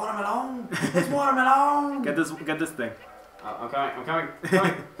 Watermelon! It's watermelon! Get this thing. I'm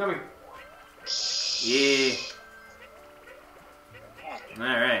coming. Yeah.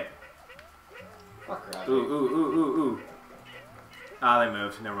 Alright. Fuck Ooh, gravity. ooh, ooh, ooh, ooh. Ah, they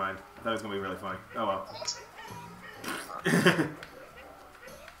moved. Never mind. I thought it was gonna be really funny. Oh well.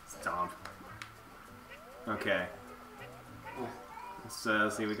 Stomp. Okay.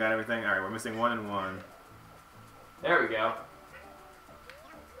 Let's see, we got everything. Alright, we're missing 1 and 1. There we go.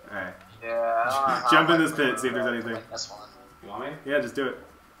 Alright. Yeah, I don't know how Jump in I this pit, see if there's like anything. This one. You want me? Yeah, just do it.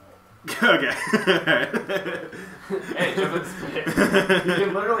 Okay. Hey, jump in spit. You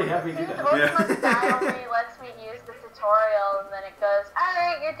can literally have me do that. Most Yeah. of the guy only lets me use the tutorial, and then it goes,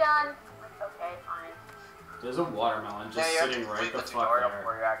 alright, you're done. I'm like, okay, fine. There's a watermelon just Yeah, you have to sitting right complete the the fuck tutorial there.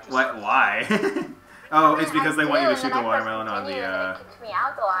 before you actually What? start. Why? Oh, it's because they want you to shoot the And then I pressed watermelon on the, continue, and then it kicked me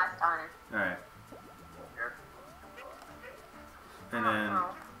out the last time. Alright. And Oh, then... no.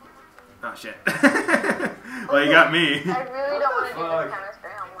 Oh, shit. Well, you got me. I really don't want to do Fuck? this chemistry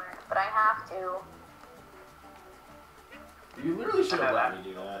homework, but I have to. You literally should have let me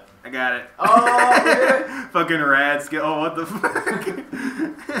do that. I got it. Oh, really? Fucking rad skill. Oh, what the fuck?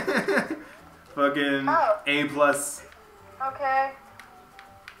 Fucking Oh. A plus. Okay.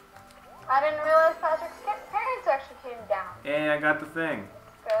 I didn't realize Patrick's parents actually came down. Hey, I got the thing.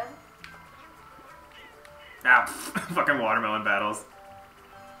 Good. Ah, fucking watermelon battles.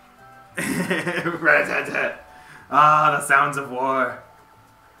 Rat-tat-tat. Ah, the sounds of war.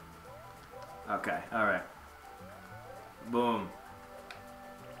 Okay, alright. Boom.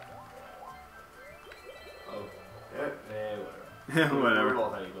 Oh. Whatever. Whatever. We're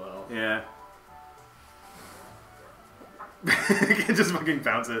both at equal health. Yeah. Just fucking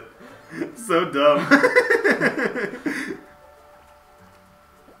bounce it. So dumb.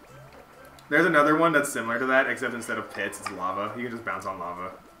 There's another one that's similar to that, except instead of pits, it's lava. You can just bounce on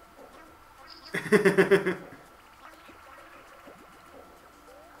lava.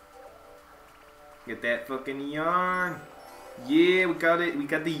 Get that fucking yarn. Yeah, we got it. We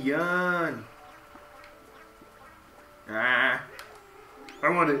got the yarn. Ah. I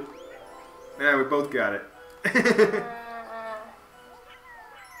want it. Yeah, we both got it.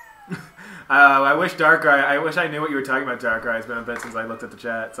 I wish Darkrai. I wish I knew what you were talking about, Darkrai. It's been a bit since I looked at the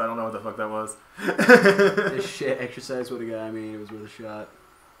chat, so I don't know what the fuck that was. This shit exercise would have got me. It was worth a shot.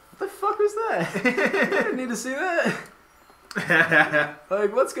 What the fuck was that? I didn't need to see that.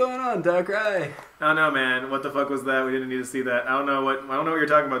 Like, what's going on, Darkrai? I don't know, man. What the fuck was that? We didn't need to see that. I don't know what you're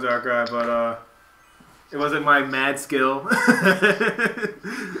talking about, Darkrai, but it wasn't my mad skill.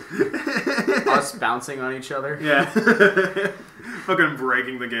 Us bouncing on each other. Yeah. Fucking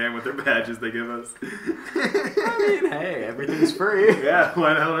breaking the game with their badges they give us. I mean, hey, everything's free. Yeah,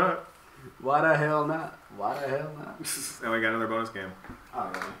 why the hell not? Why the hell not? Why the hell not? And we got another bonus game. Oh,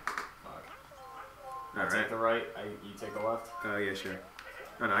 really? Fuck. I Alright. take the right, you take the left? Yeah, sure.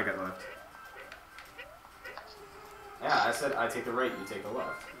 Oh no, I got left. Yeah, I said I take the right, you take the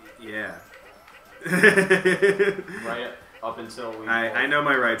left. Yeah. Right up until we... I know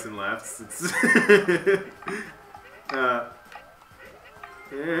my rights and lefts. It's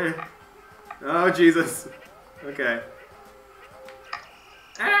Oh, Jesus. Okay.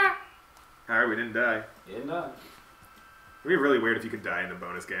 Ah! Alright, we didn't die. You didn't die. It'd be really weird if you could die in a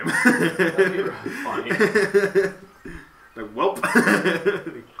bonus game. That'd be really funny. Like,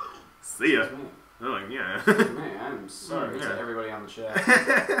 welp. See ya. Man, Oh, yeah. I'm sorry Yeah. to everybody on the chat.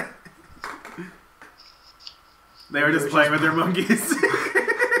 They were just playing with their monkeys.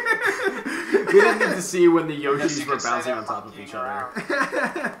 We didn't need to see when the Yoshis you were could say bouncing they're on top of monkeying each other.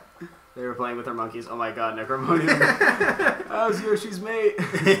 around. They were playing with their monkeys. Oh my god, Necromonium. How's Yoshi's mate?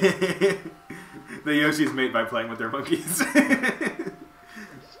 The Yoshi's mate by playing with their monkeys. Alright,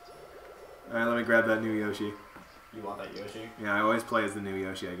 let me grab that new Yoshi. You want that Yoshi? Yeah, I always play as the new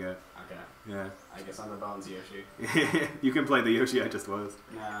Yoshi I get. Okay. Yeah. I guess I'm the Bones Yoshi. You can play the Yoshi I just was.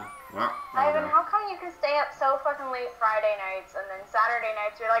 Nah. Well, Ivan, how come you can stay up so fucking late Friday nights, and then Saturday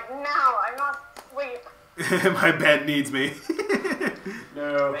nights you're like, no, I'm not asleep. My bed needs me.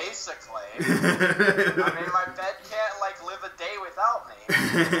 No. Basically. I mean, my bed can't, like, live a day without me.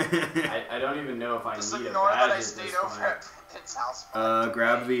 I don't even know if I Just need a ignore badge that I at this stayed point. over at Ben's house. For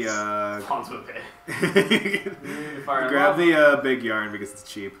Grab the, Pawns with it. grab the, big yarn because it's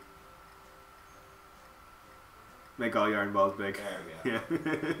cheap. Make all yarn balls big. There we go.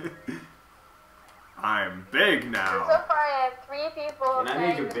 Yeah. I'm big And now. so far I have 3 people Can I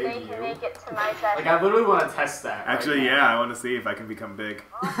make saying a that big they can you? make it to my session. Like, I literally want to test that. right Actually, now. yeah, I want to see if I can become big.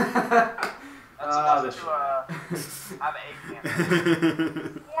 That's Ah, enough the to, have egg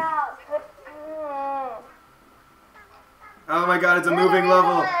candy. Yeah, but... Oh my god, it's a moving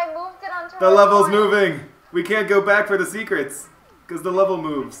level. I moved it onto The a level's point. moving. We can't go back for the secrets because the level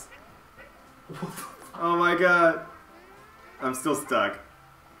moves. Oh my god. I'm still stuck.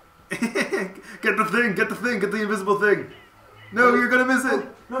 Get the thing, get the thing, get the invisible thing. No, you're gonna miss it.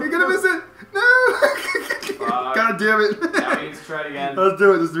 You're gonna miss it. No. God damn it. Now we need to try it again. Let's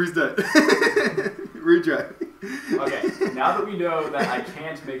do it. Let's reset. Retry. Okay, now that we know that I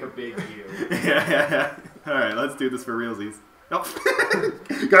can't make a big U. Yeah. All right, let's do this for realsies. Oh.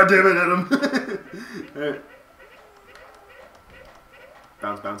 God damn it, Adam. All right.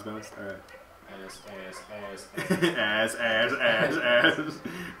 Bounce, bounce, bounce. All right. Ass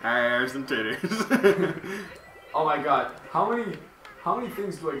and titties. Oh my god, how many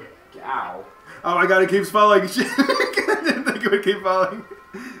things do I... Ow. Oh my god, it keeps falling. Shit. I didn't think it would keep falling.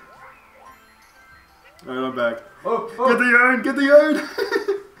 Alright, I'm back. Oh. Get the yarn, get the yarn.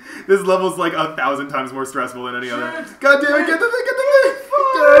 This level's like 1,000 times more stressful than any other. God damn it, get the thing, get the thing.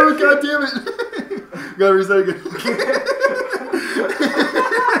 Oh, god damn it. Gotta reset again.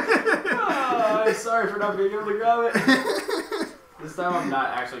 I'm sorry for not being able to grab it. This time I'm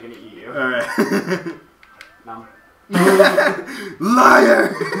not actually gonna eat you. Alright. Nom.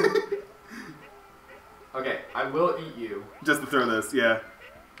 Liar! Okay, I will eat you. Just to throw this, yeah.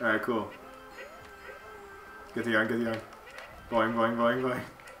 Alright, cool. Get the yarn, get the yarn. Boing, boing, boing, boing.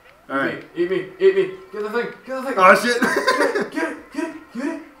 Alright. Eat me, eat me. Get the thing, get the thing. Oh shit! Get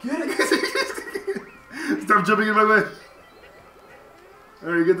it. Stop jumping in my way.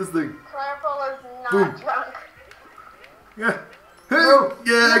 Alright, get this thing. Colorful is not Boom. drunk. Yeah. No.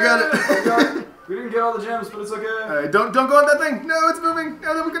 Yeah, I got it. We didn't get all the gems, but it's okay. Alright, don't go on that thing. No, it's moving.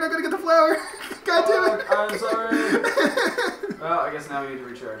 No, then we're not gonna get the flower. God damn it. I'm sorry. Well, I guess now we need to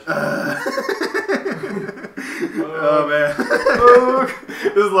recharge. Oh man.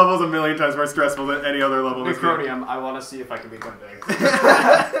 This level's a million times more stressful than any other level in this game. Necronium, I want to see if I can become big.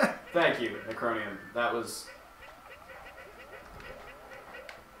 Thank you, Necronium. That was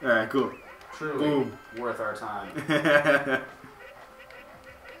Alright, cool. truly Boom. worth our time.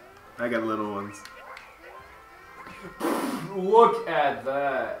 I got little ones. Look at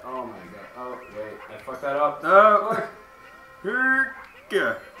that. Oh my god. Oh, wait. I fucked that up. Oh. Look.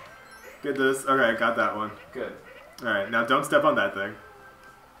 Yeah. Get this. Okay, I got that one. Good. Alright, now don't step on that thing.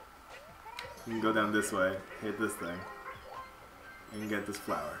 You can go down this way, hit this thing, and get this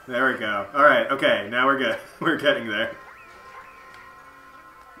flower. There we go. Alright, okay, now we're good. We're getting there.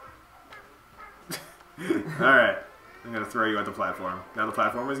 Alright, I'm gonna throw you at the platform. Now the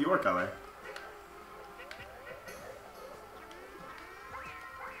platform is your color.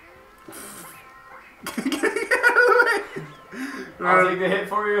 I'll take the hit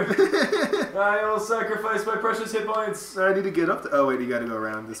for you. I will sacrifice my precious hit points. I need to get up to... Oh, wait, you gotta go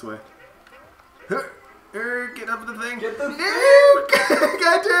around this way. Get up the thing. Get the thing.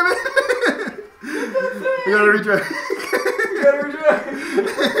 God damn it. We gotta retry. You gotta retry.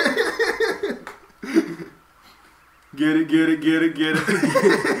 Get it, get it, get it, get it.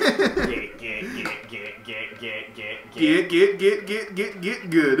 Get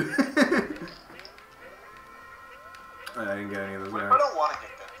good. I didn't get any of those. I don't want to get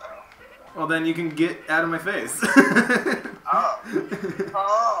good though. Well, then you can get out of my face. Oh.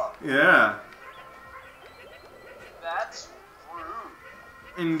 Oh. Yeah, That's rude.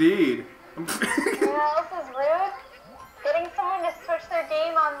 indeed. You know what else is rude? Getting someone to switch their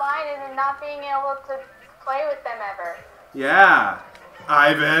game online and then not being able to play with them ever. Yeah,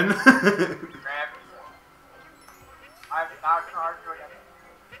 Ivan. Grab. I'm not gonna argue again.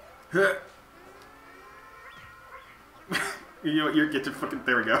 You get your fucking...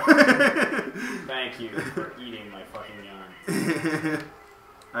 There we go. Thank you for eating my fucking yarn.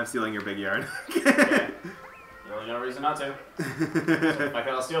 I'm stealing your big yarn. Okay. Really no reason not to. So if I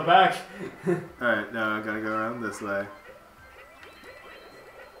I'll steal back. Alright, now I gotta go around this way.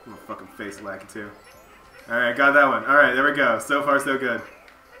 I'm a fucking face lacking too. Alright, got that one. Alright, there we go. So far, so good.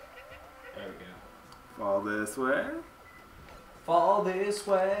 There we go. Fall this way. Fall this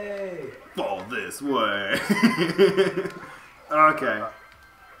way. Fall this way. Okay.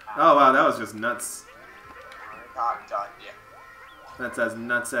 Oh wow, that was just nuts. Not done yet. That's as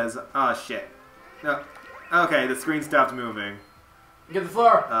nuts as... Oh shit. No. Okay, the screen stopped moving. Get the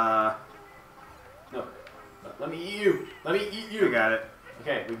flower. No. Let me eat you. Let me eat you. I got it.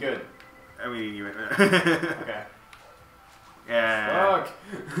 Okay, we good. I mean, you... Okay. Yeah. Fuck.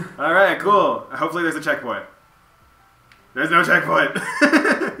 Alright, cool. Hopefully there's a checkpoint. There's no checkpoint.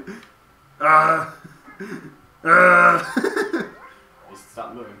 At least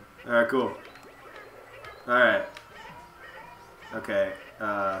stop moving. Alright, cool. Alright. Okay.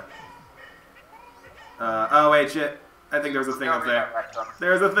 Oh wait, shit. I think there's a thing up there.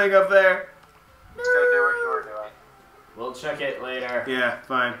 There's a thing up there. Just gotta do what you were doing. We'll check it later. Yeah,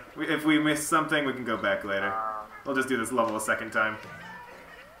 fine. If we miss something, we can go back later. We'll just do this level a second time.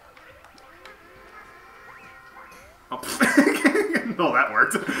 Oh, oh that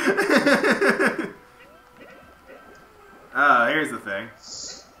worked. Here's the thing.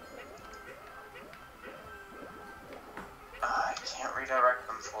 I can't redirect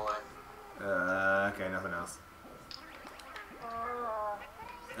them fully. Okay, nothing else.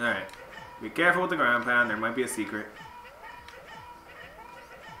 Alright. Be careful with the ground pound, there might be a secret.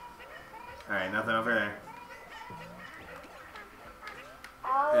 Alright, nothing over there.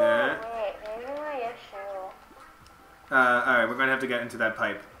 Oh, Yeah. wait, maybe my issue. Alright, we're gonna have to get into that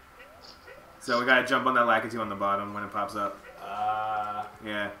pipe. So we gotta jump on that Lakitu on the bottom when it pops up.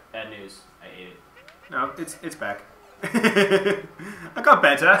 Yeah. Bad news. I ate it. No, it's back. I got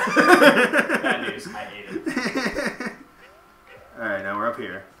better. Bad news. I ate it. Alright, now we're up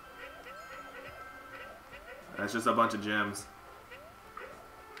here. That's just a bunch of gems.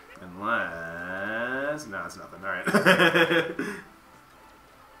 Unless... No, it's nothing. Alright.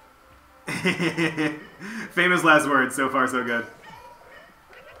 Famous last words. So far, so good.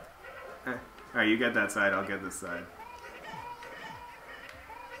 Alright, you get that side. I'll get this side.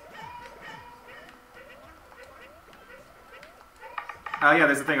 Oh yeah,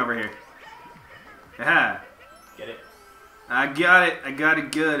 there's a thing over here. Aha! Get it? I got it. I got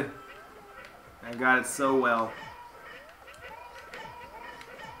it good. I got it so well.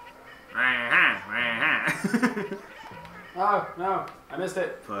 Oh, no. I missed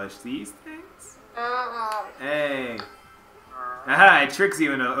it. Push these things. Uh-huh. Hey. Aha, it tricks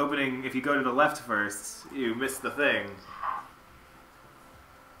you into opening. If you go to the left first, you miss the thing.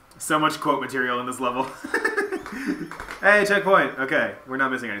 So much quote material in this level. Hey, checkpoint. Okay, we're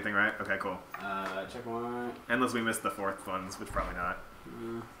not missing anything, right? Okay, cool. Checkpoint. Unless we missed the fourth ones, which probably not.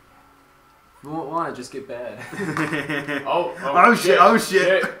 Why? Just get bad. Oh shit! Oh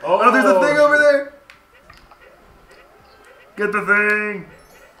shit! Oh, there's a thing over there. Get the thing.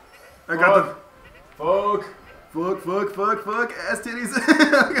 I got the. Fuck. Fuck. Ass titties.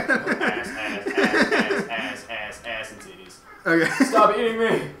 Ass and titties. Okay. Stop eating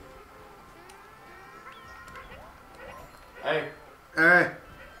me. Hey. Alright.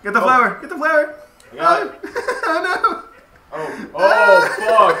 Get the flower. Get the flower. I got it. Oh no.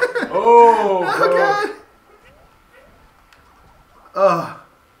 Fuck. Oh God. Oh.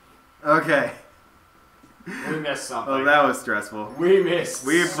 Okay. We missed something. Oh, that was stressful. We missed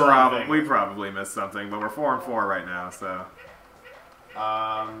something. We probably missed something, but we're 4 and 4 right now, so.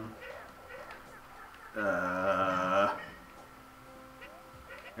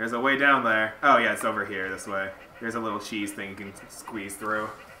 There's a way down there. Oh yeah, it's over here this way. There's a little cheese thing you can squeeze through.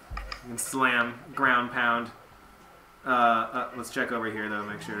 You can slam, ground pound. Let's check over here though,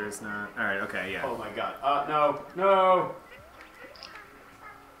 make sure it's not. All right, okay, yeah. Oh my god. No.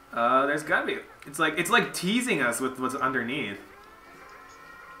 There's gotta be. It's like teasing us with what's underneath.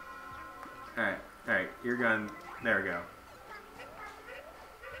 All right, you're going. There we go.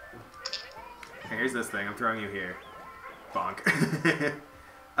 Okay, here's this thing. I'm throwing you here. Bonk.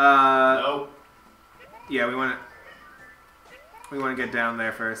 Nope. Yeah, we want to get down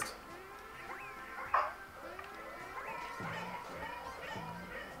there first.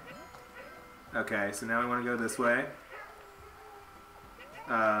 Okay, so now we want to go this way.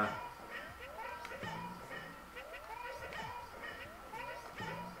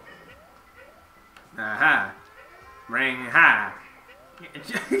 Aha! Ring ha!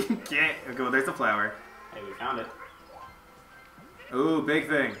 Okay, well, there's the flower. Hey, we found it. Ooh, big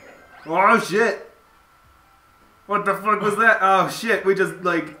thing. Oh shit! What the fuck was that? Oh shit, we just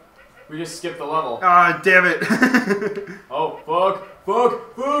We just skipped the level. Ah, damn it! Oh, fuck!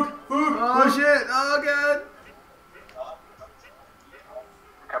 Oh shit! Oh god!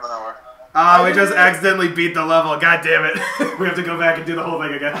 Coming over. Oh, we just accidentally beat the level. God damn it! We have to go back and do the whole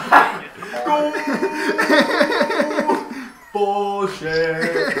thing again.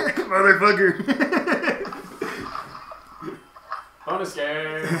 Bullshit! Motherfucker! Bonus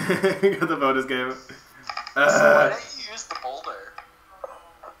game! Got the bonus game. Why didn't you use the boulder?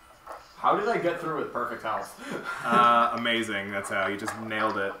 How did I get through with perfect health? Amazing. That's how. You just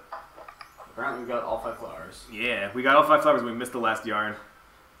nailed it. Apparently we got all 5 flowers. Yeah, we got all 5 flowers. We missed the last yarn.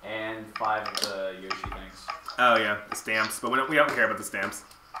 And 5 of the Yoshi things. Oh yeah, the stamps. But we don't care about the stamps.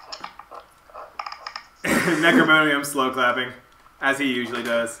 Necromonium slow clapping, as he usually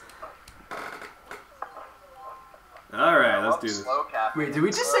does. Alright, let's do this. Wait, did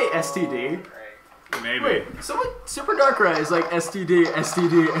we just say STD? Maybe. Wait, so what? Super Darkrai is like STD.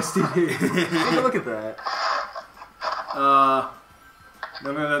 Take a look at that.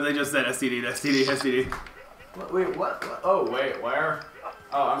 No, they just said STD. Wait, what? Oh, wait, where?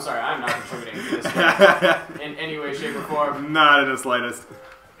 Oh, I'm sorry, I'm not contributing to this game in any way, shape, or form. Not in the slightest.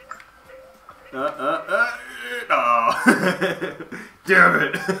 Oh. Damn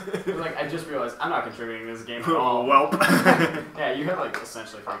it. Like, I just realized I'm not contributing to this game at all. Welp. Yeah, you had, like,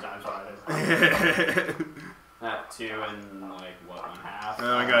 essentially 3 times what I did. That 2 and, like, what, 1/2?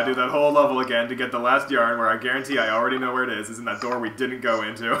 Oh, I gotta do that whole level again to get the last yarn where I guarantee I already know where it is. It's in that door we didn't go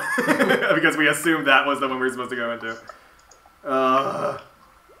into. Because we assumed that was the one we were supposed to go into.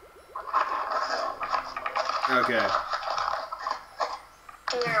 Okay.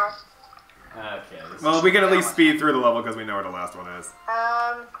 No. Okay. This Well, we can at least speed through the level because we know where the last one is.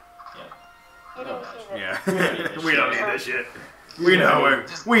 You didn't see this. Yeah. We don't need this shit. We know where.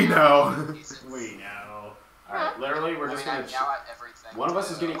 We know. We know. Alright, literally, we're just gonna... One of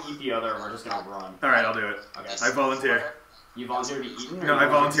us is gonna eat the other, and we're just gonna run. Alright, I'll do it. Okay. I volunteer. You volunteer to be eaten? No, I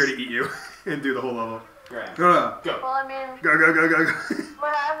volunteer to eat you and do the whole level. Great. Go. Go. Well, I mean, Go.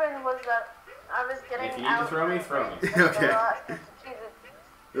 what happened was that I was getting If you need out to throw me, of throw me. the Okay. last piece of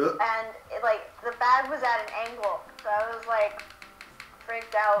cheeses, and like the bag was at an angle, so I was like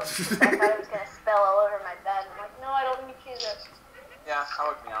freaked out because I thought it was gonna spill all over my bed. I'm like, no, I don't need cheeses. Yeah, I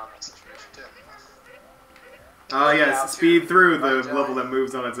would be on that situation too. Oh yes, speed through the Bye, Joey. level that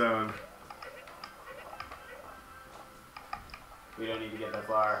moves on its own. We don't need to get that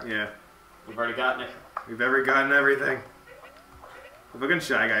far. Yeah. We've already gotten it. We've ever gotten everything. The fucking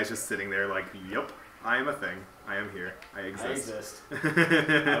Shy Guy's just sitting there like, yup, I am a thing. I am here. I I exist. exist.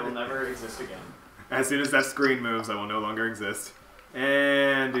 I will never exist again. As soon as that screen moves, I will no longer exist.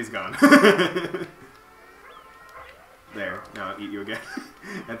 And he's gone. There. Now I'll eat you again.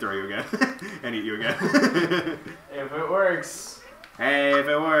 And throw you again. And eat you again. If it works. Hey, if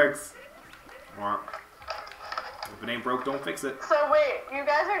it works. If it ain't broke, don't fix it. So wait, you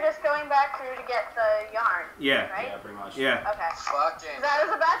guys are just going back through to get the yarn, Yeah. right? Yeah, pretty much. Yeah. Okay. Fucking. Because I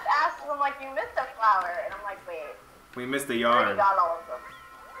was about to ask them, like, you missed a flower, and I'm like, wait, We missed the you already yarn. got all of them.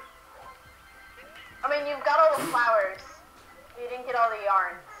 I mean, you've got all the flowers. You didn't get all the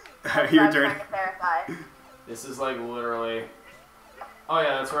yarns. That's what I Your was turn. trying to clarify. This is like literally... Oh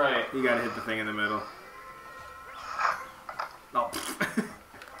yeah, that's right. You gotta hit the thing in the middle. Oh.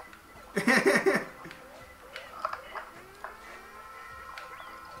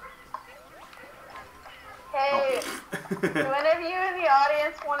 Hey, do any of you in the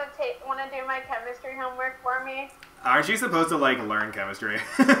audience want to do my chemistry homework for me? Aren't you supposed to, like, learn chemistry?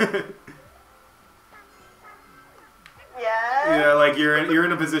 Yeah. Yeah, like, you're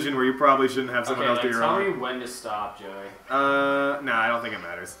in a position where you probably shouldn't have someone Okay, else do like, your tell homework. me when to stop, Joey. No, I don't think it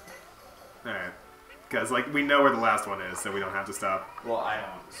matters. Alright. Because, like, we know where the last one is, so we don't have to stop. Well, I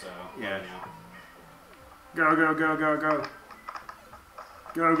don't, so... Yeah. You know. Go, go, go, go, go.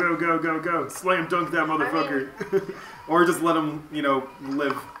 Go, go, go, go, go. Slam dunk that motherfucker. Or just let him, you know,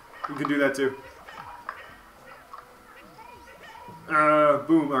 live. You can do that too.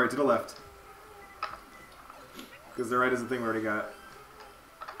 Boom. Alright, to the left. Because the right is the thing we already got.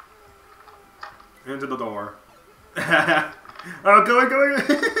 Into the door. Oh, go, go, go.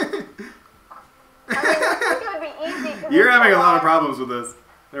 I mean, I think it would be easy. 'Cause You're it's having a so lot of long. problems with this.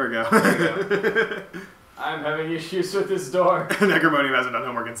 There we go. There I'm having issues with this door. Necromonium hasn't done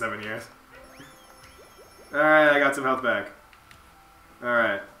homework in 7 years. Alright, I got some health back.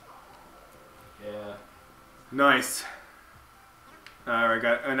 Alright. Yeah. Nice. Alright,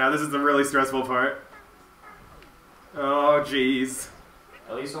 now this is the really stressful part. Oh, jeez.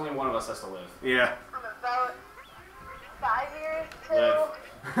 At least only one of us has to live. Yeah. I'm about 5 years till...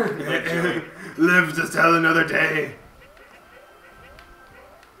 Live, Joey. Live to tell another day.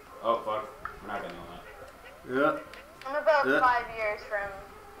 Oh, fuck. We're not gonna know that. Yeah. I'm about Yeah. 5 years from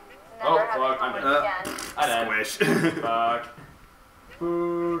Oh, never having fuck, I'm homework dead. again. I died. Squish. Fuck.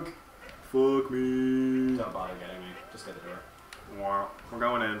 Fuck. Fuck me. Don't bother getting me. Just get the door. Wow. We're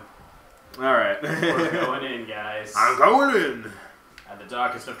going in. Alright. We're going in, guys. I'm going in. And the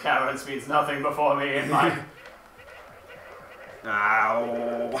darkest of caverns means nothing before me in my... Ow. I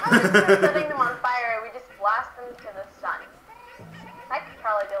was just setting them on fire, we just blast them to the sun. That could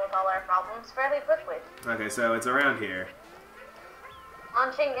probably deal with all our problems fairly quickly. Okay, so it's around here.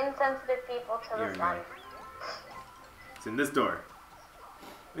 Launching insensitive people to Here the we sun. go. It's in this door.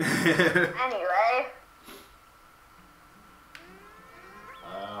 Anyway,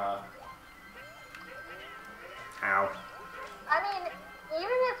 Ow. I mean,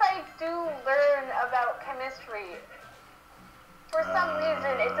 even if I do learn about chemistry, for some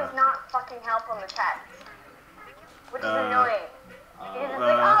reason it does not fucking help on the test. Which is annoying. Because it's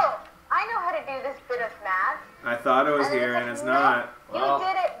like, oh, I know how to do this bit of math. I thought it was And then here, it's and like, it's no, not. You Well,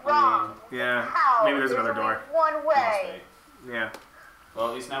 did it wrong. Yeah. How? No. Maybe there's another only door. One way. Must be. Yeah. Well,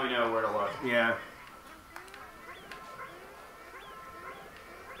 at least now we know where to look. Yeah.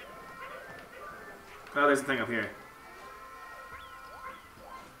 Oh, there's a thing up here.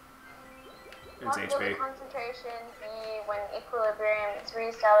 It's What will the HP. concentration be when equilibrium is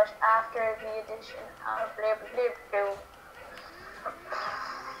reestablished after the addition of blah blah blah blah?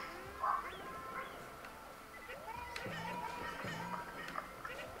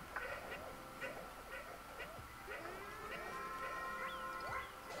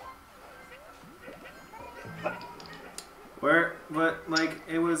 Where? But like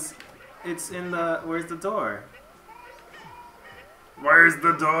it was. It's in the. Where's the door? Where's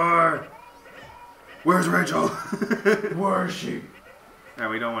the door? Where's Rachel? Where is she? No,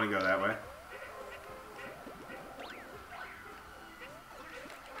 we don't want to go that way.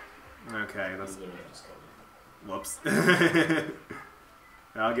 Okay, let's. Literally just killed Whoops.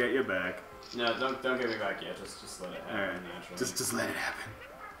 I'll get you back. me. No, don't get me back yet. Just let it happen Alright. naturally. Just let it happen.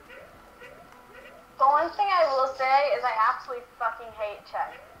 The one thing I will say is I absolutely fucking hate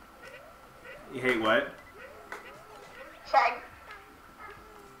Chegg. You hate what? Chegg.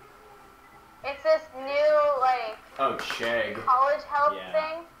 It's this new, like, Oh, Chegg. college help Yeah.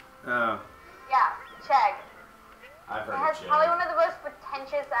 thing. Oh. Yeah, Chegg. I've It heard has of probably Chegg. one of the most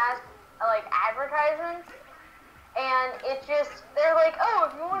pretentious ass, like, advertisements. And it just, they're like, oh,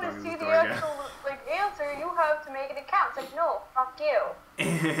 if you want to Don't see use the the door again. actual, like, answer, you have to make an account. It's like, no, fuck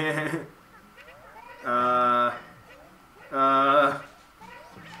you.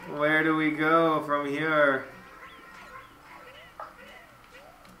 Where do we go from here?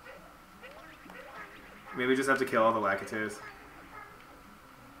 Maybe we just have to kill all the Lakitus.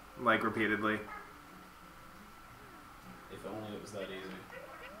 Like, repeatedly. If only it was that easy.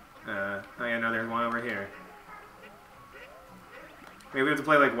 Oh yeah, no, there's one over here. Maybe we have to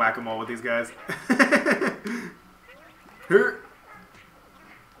play, like, whack-a-mole with these guys.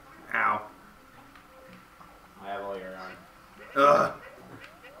 Ow. I have all your own. Ugh.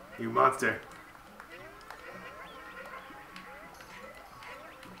 You monster.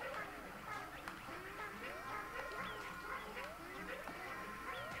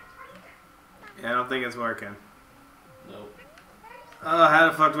 Yeah, I don't think it's working. Nope. Oh, how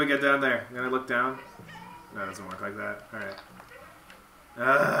the fuck do we get down there? Gonna look down? No, it doesn't work like that. Alright.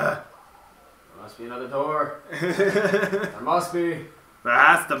 There must be another door. There There must be.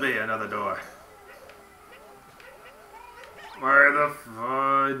 has to be another door. Where the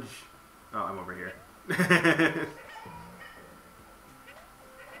fudge? Oh, I'm over here.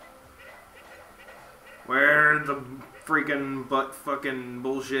 Where the freaking butt fucking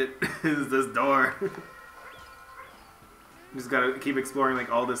bullshit is this door? Just gotta keep exploring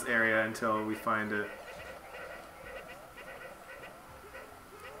like all this area until we find it.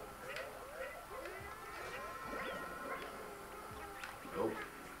 Nope.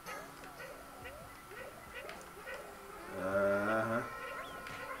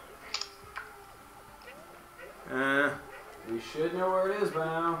 We should know where it is by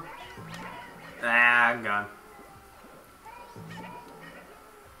now. I'm gone.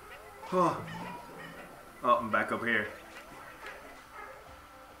 Oh, I'm back up here.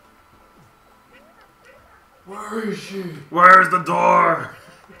 Where is she? Where's the door?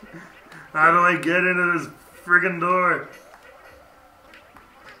 How do I get into this friggin' door?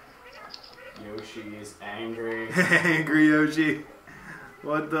 Yoshi is angry. Angry Yoshi.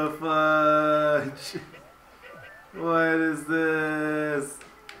 What the fudge? What is this?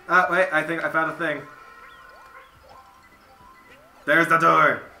 Oh, wait, I think I found a thing. There's the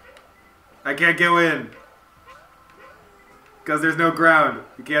door. I can't go in. Because there's no ground.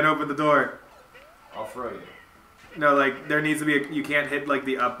 You can't open the door. I'll throw you. No, like, there needs to be you can't hit, like,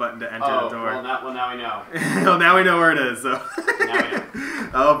 the up button to enter Oh, the door. well now we know. Well, now we know where it is, so. Now we know.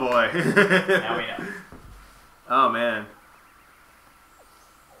 Oh, boy. Now we know. Oh, man.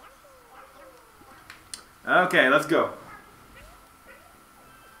 Okay, let's go.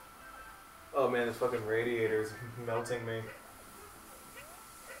 Oh, man, this fucking radiator is melting me.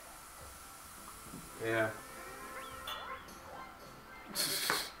 Yeah.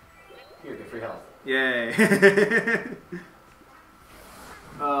 Here, get free health. Yay.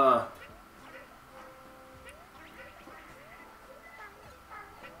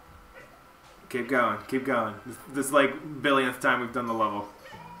 Keep going, keep going. This is like billionth time we've done the level.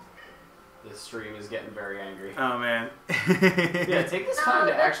 This stream is getting very angry. Oh man. Yeah, take this time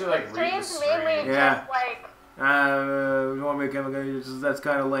to actually like read the stream's stream. mainly Yeah. just like You want me to come? That's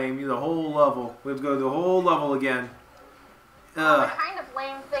kind of lame. The whole level. We have to go the whole level again. the kind of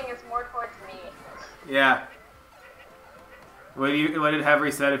lame thing is more towards me. Yeah. What did it have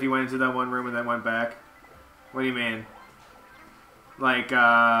reset if you went into that one room and then went back? What do you mean? Like,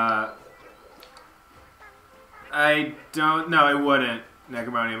 I don't... No, it wouldn't.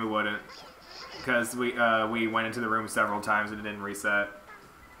 Necromonium, it wouldn't. Because we went into the room several times and it didn't reset.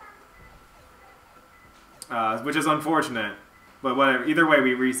 Which is unfortunate. But whatever. Either way,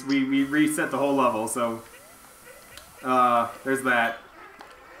 we reset the whole level, so... there's that.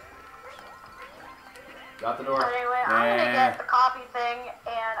 Got the door. Anyway, I'm gonna get the coffee thing,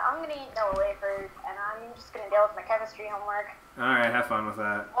 and I'm gonna eat no wafers, and I'm just gonna deal with my chemistry homework. Alright, have fun with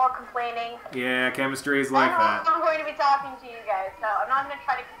that. While complaining. Yeah, chemistry is like that. I'm going to be talking to you guys, so I'm not gonna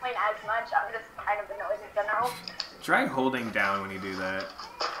try to complain as much. I'm just kind of annoyed in general. Try holding down when you do that.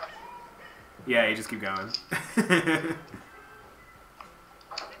 Yeah, you just keep going. Actually,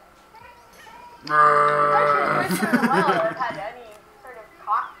 the first time in a while I've had any sort of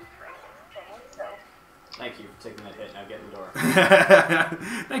coffee drink thing, so. Thank you for taking that hit. Now get in the door.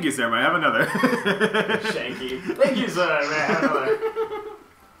 Thank you, sir. May I have another? Shanky. Thank you, sir. May I have another?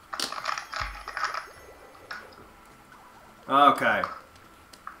 Okay.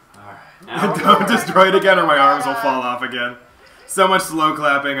 Alright. Now. Don't destroy it again or my arms will fall off again. So much slow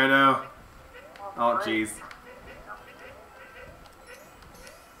clapping, I know. Oh, jeez.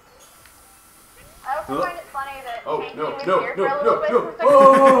 I also find it funny that Oh, Hanky no, was no, here no, for a little no, bit. no. It's like,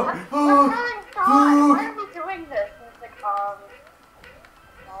 oh my god, why are we doing this? And it's like, well,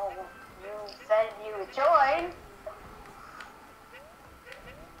 you said you would join.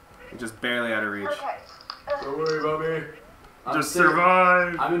 You're just barely out of reach. Okay. Don't worry about me. Just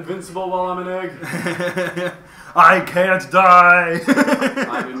survive. I'm invincible while I'm an egg. I can't die.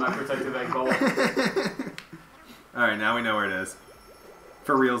 I'm in my protective egg bowl. Alright, now we know where it is.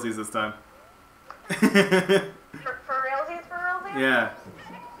 For realsies this time. For realsies? Yeah.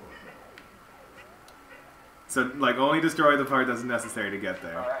 So, like, only destroy the part that's necessary to get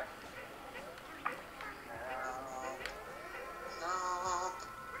there. Alright. No.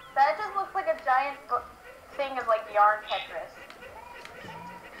 That just looks like a giant thing of like yarn Tetris.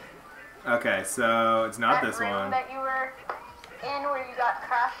 Okay, so it's not That this room one. that you were in where you got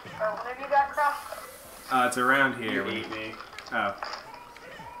crushed, or one of you got crushed. It's around You here. ate me. Oh,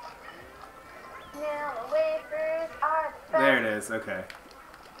 Now the wafers are the there it best. is. Okay.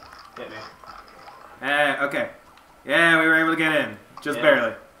 Hit me. Okay. Yeah, we were able to get in. Just Yeah.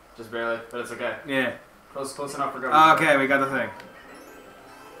 barely. Just barely, but it's okay. Yeah. Close enough for government. Okay, we got the thing.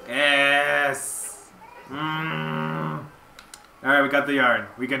 Yes. Alright, we got the yarn.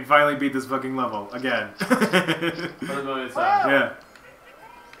 We can finally beat this fucking level again. For the millionth time. Yeah.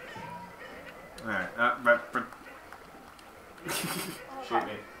 Alright. Shoot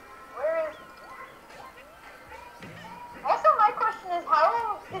me. Where is... Also, my question is,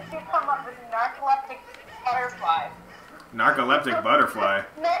 how did you come up with narcoleptic butterfly? Narcoleptic butterfly.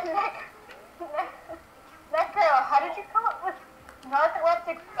 Necro, how did you come up with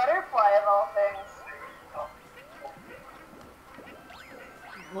narcoleptic butterfly of all things?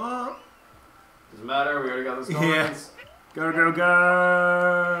 Well, Doesn't matter, we already got this going. Yeah. Go, go,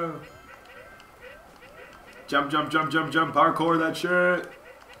 go! Jump, jump, jump, jump, jump, parkour that shit!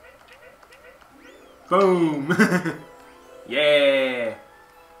 Boom! Yeah!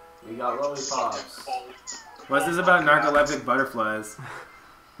 We got lollipops. What's this about narcoleptic butterflies?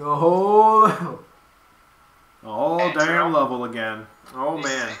 The whole... The whole damn level again. Oh These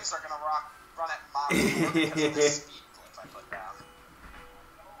man. things are gonna run at Mach 4 because of the speed clip I put down.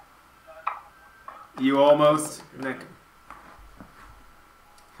 You almost... Nick.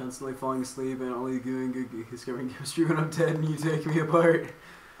 Constantly falling asleep and only discovering chemistry when I'm dead and you take me apart.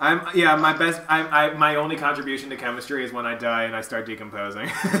 My only contribution to chemistry is when I die and I start decomposing.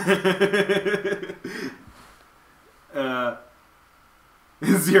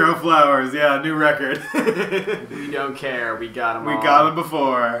 Zero flowers, yeah, new record. We don't care, we got them We all. got them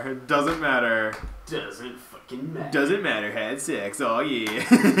before. It doesn't matter. Doesn't fucking matter. Doesn't matter, had sex, oh yeah.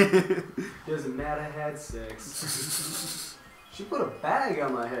 Doesn't matter, had sex. She put a bag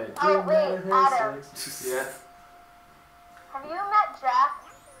on my head. Oh, Doesn't matter, wait, had Adam. sex. Yeah. Have you met Jack?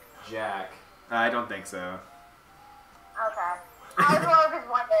 Jack. I don't think so. Okay. I was more of just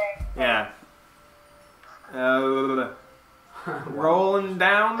wondering. Yeah. Rolling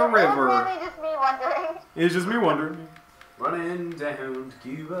down the It was river. really just me wondering. It's just me wondering. Running down to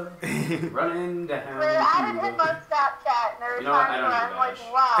Cuba. Running down We're added to him Cuba. on Snapchat, and there were You know what? I times don't where need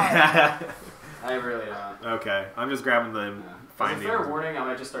I'm like, that. wow. I really don't. Okay, I'm just grabbing the As a findings. fair warning, I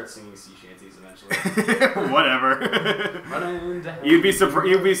might just start singing sea shanties eventually. Whatever. Running down. You'd be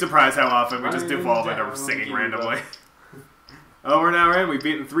surprised how often we just Running devolve into down singing Cuba. randomly. Oh, we're now in. We've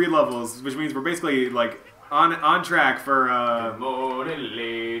beaten 3 levels, which means we're basically like on track for Good morning,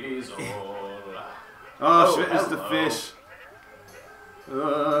 ladies all. Oh shit, it's the hello. fish.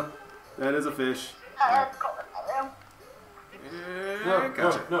 That is a fish. Let's go.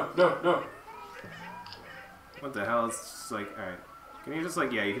 Gotcha. No. What the hell? It's just like, alright. Can you just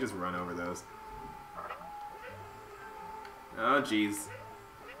like, yeah, you can just run over those. Oh jeez.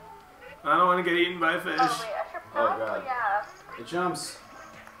 I don't want to get eaten by a fish. Oh wait, I should probably God. ask. It jumps.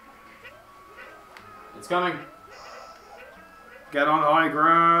 It's coming. Get on high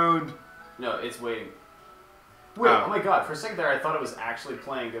ground. No, it's waiting. Wait, Oh. oh my god, for a second there I thought it was actually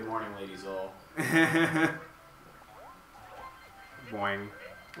playing Good Morning Ladies All. Boing.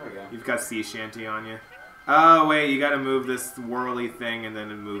 There we go. You've got sea shanty on you. Oh wait, you gotta move this whirly thing and then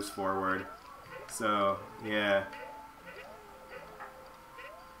it moves forward. So, yeah.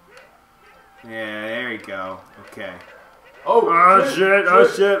 Yeah, there you go. Okay. Oh, Oh shit, oh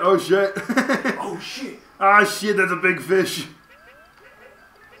shit, oh shit. Oh shit! Ah shit, that's a big fish.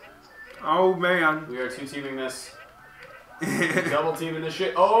 Oh man. We are two-teaming this. Double teaming this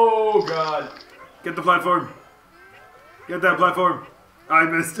shit. Oh god! Get the platform. Get that platform. I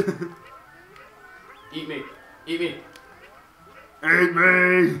missed. Eat me! Eat me! Eat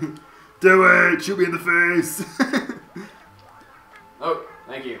me. Do it. Shoot me in the face. Oh,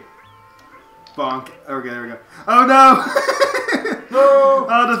 thank you. Bonk. Okay, there we go. Oh no. No!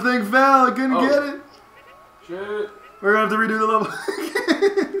 Oh, the thing fell. I couldn't Oh. get it. Shit! We're gonna have to redo the level.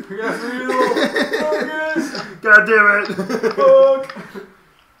 We got to redo the focus! God damn it. Fuck!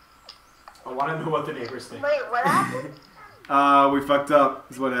 I want to know what the neighbors think. Wait, what happened? We fucked up.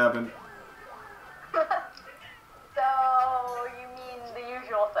 Is what happened. So you mean the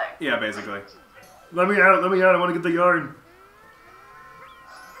usual thing? Yeah, basically. Let me out. Let me out. I want to get the yarn.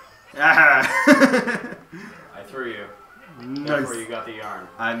 Ah. I threw you. Nice. Therefore you got the yarn.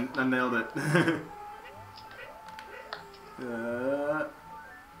 I nailed it.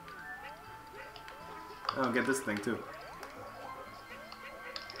 Oh, get this thing too.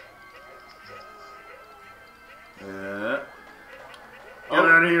 Get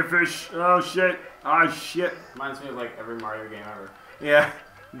out of here, fish! Oh shit! Oh shit! Reminds me of like every Mario game ever. Yeah,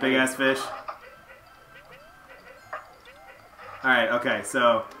 big ass fish. Alright, okay,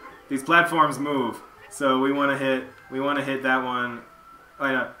 so these platforms move. So we wanna hit that one. Oh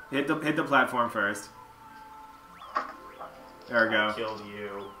no, hit the platform first. There we go. Killed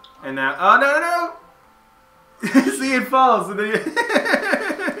you. And now, oh no! See, it falls. And then you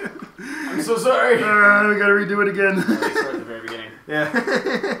I'm so sorry! we gotta redo it again. At least we're at the very beginning. Yeah.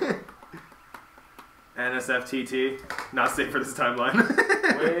 NSFTT, not safe for this timeline.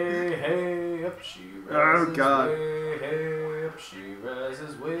 Way hey up she rises. Oh, God. Way hey up she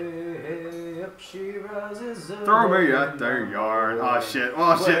rises. Way hey up she rises. Throw me at the yard. Oh shit!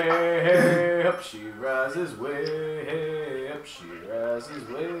 Oh shit! Way hey up she rises. Way hey up she rises.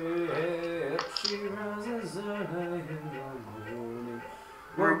 Way hey up she rises. Early in the morning.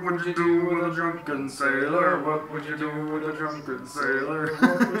 What would you do with a drunken sailor? What would you do with a drunken sailor?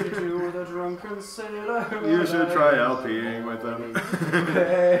 What would you do with a drunken sailor? You should try LPing with him.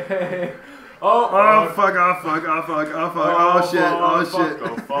 Hey, hey. Oh fuck! Oh fuck! Oh fuck! Oh fuck! Oh shit! Oh shit!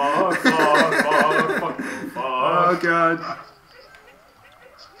 Fuck, oh, fuck, fuck. Oh god.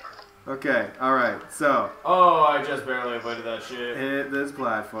 Okay. All right. So Oh, I just barely avoided that shit. hit this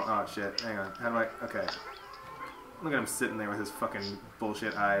platform. Oh shit! Hang on. How do I? Okay. Look at him sitting there with his fucking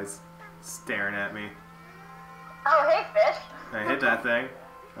bullshit eyes, staring at me. Oh, hey, fish. I hit that thing.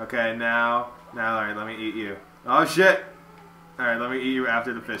 Okay, now, alright, let me eat you. Oh shit! Alright, let me eat you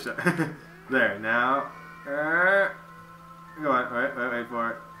after the fish. There, now. Go on, wait for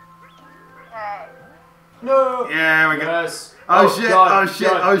it. Okay. No! Yeah, we got. Yes. Oh shit! God, Oh shit!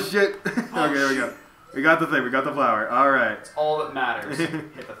 God. Oh shit! Okay, there we go. We got the thing. We got the flower. All right. It's all that matters.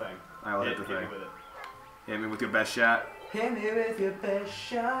 Hit the thing. I will hit the Hit me thing. with it. Hit me with your best shot. Hit me with your best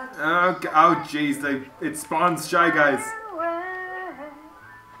shot. Oh, oh, jeez! It spawns shy guys.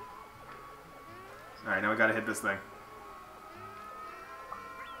 All right, now we gotta hit this thing.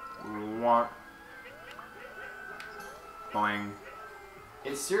 Want. Boing.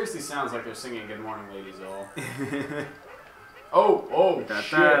 It seriously sounds like they're singing Good Morning Ladies All. Oh, Da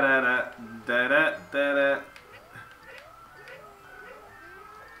shit. da da da da da da da.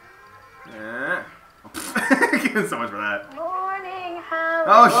 Yeah. So much for that. Morning, how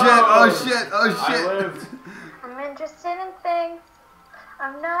Oh shit! Oh. Oh shit! Oh I shit! lived. I'm interested in things.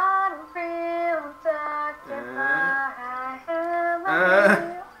 I'm not a real doctor. I am a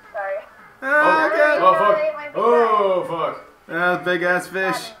real... Sorry. Oh, God. Oh, fuck. Oh, fuck. Big ass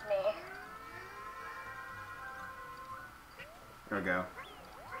That fish. is me. There we go.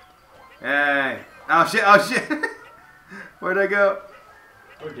 Hey! Oh shit! Oh shit! Where'd I go?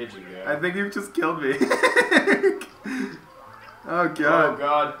 Where did you go? I think you just killed me. Oh god. Oh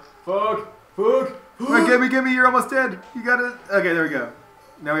god. Fuck. Fuck. Wait, get me! You're almost dead. You gotta. Okay, there we go.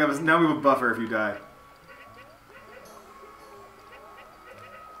 Now we have a buffer if you die.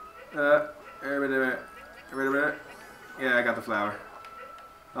 Wait a minute. Yeah, I got the flower.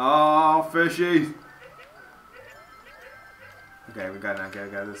 Oh, fishy. Okay, we got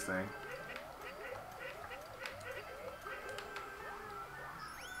this thing.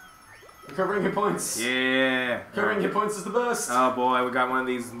 Recovering hit points. Yeah. Recovering hit points is the best. Oh boy, we got one of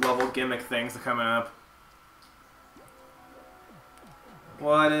these level gimmick things coming up.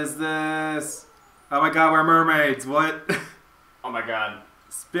 What is this? Oh my god, we're mermaids. What? Oh my god.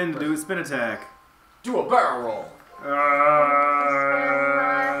 Spin attack. Do a barrel roll.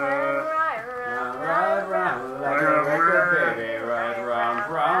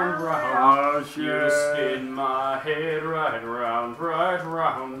 Oh shit. You spin my head right round.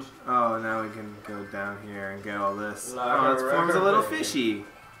 Oh, now we can go down here and get all this. Like Oh, a it forms a little record, baby. fishy.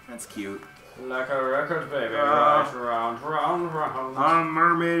 That's cute. Like a record, baby. Right round. I'm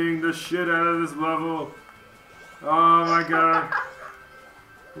mermaiding the shit out of this level. Oh my god.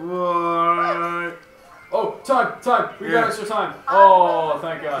 What? Oh, time. We got extra time. Oh,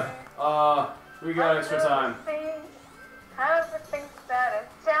 thank god. We got extra time. Everything's better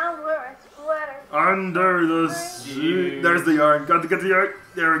down where it's wetter. Under the sea. There's the yarn. Got to get the yarn.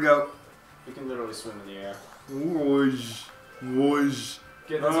 There we go. You can literally swim in the air. Whoosh. Whoosh.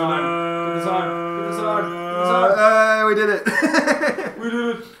 Get the time. We did it. We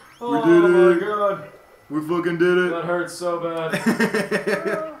did it. Oh We did my it. god. We fucking did it. That hurts so bad.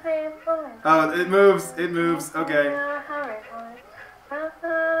 Oh, it moves. It moves. Okay.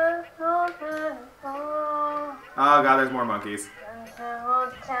 Oh god, there's more monkeys.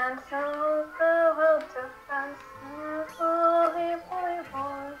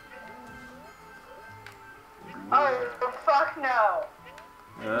 Oh, fuck no.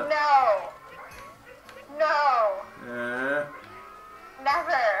 No.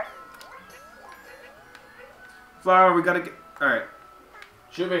 Never. Flower, we gotta get. Alright.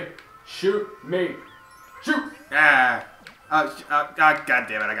 Shoot me. Shoot. Ah. God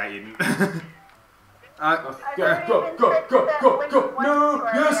damn it, I got eaten. Go. No.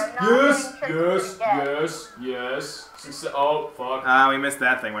 Yes. Oh, fuck. We missed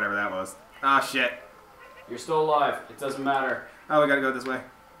that thing, whatever that was. Oh, shit. You're still alive. It doesn't matter. Oh, we gotta go this way.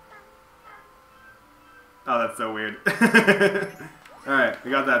 Oh, that's so weird. Alright,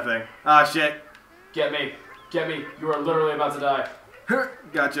 we got that thing. Oh, shit. Get me. You are literally about to die.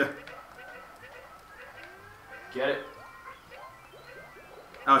 Gotcha. Get it?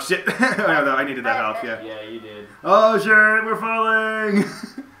 Oh, shit. Oh, no, I needed that help, yeah. Yeah, you did. Oh, shit, we're falling.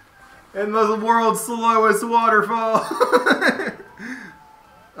 In the world's slowest waterfall.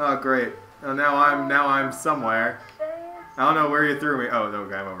 Oh, great. Oh, now I'm somewhere. I don't know where you threw me. Oh, no,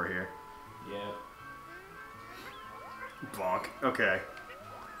 I'm over here. Yeah. Bonk. Okay.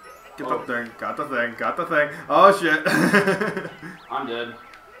 Get the thing. Got the thing. Oh, shit. I'm dead.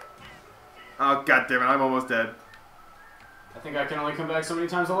 Oh, god damn it. I'm almost dead. I think I can only come back so many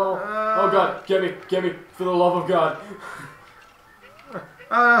times a level. Oh god, get me, for the love of God.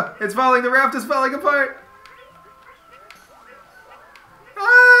 It's falling. The raft is falling apart. No!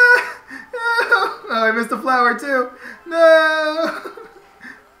 Oh, I missed a flower too. No!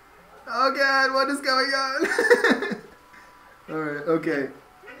 Oh god, what is going on? Alright, okay.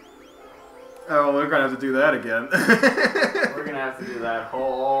 Oh, well, we're gonna have to do that again. We're gonna have to do that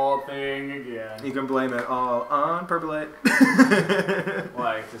whole thing again. You can blame it all on Purple Light.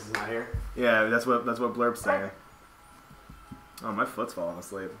 Why? This is not here? Yeah, that's what Blurb's saying. Oh, my foot's falling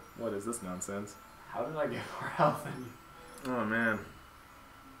asleep. What is this nonsense? How did I get more health than you? Oh man.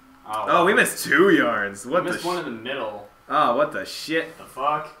 Oh, we missed 2 yards. What we the? missed one in the middle. Oh, what the shit? The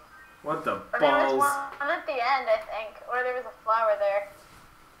fuck? What the Or there was balls? one at the end, I think. Or there was a flower there.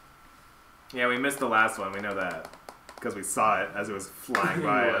 Yeah, we missed the last one. We know that because we saw it as it was flying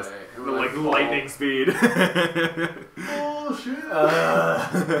by us, It with was like like lightning speed. Bullshit.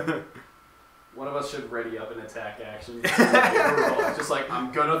 One of us should ready up an attack action. Just like,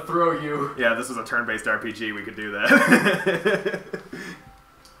 I'm gonna throw you. Yeah, this was a turn-based RPG. We could do that.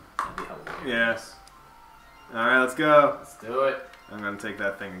 That'd be hilarious. Yes. All right, let's go. Let's do it. I'm gonna take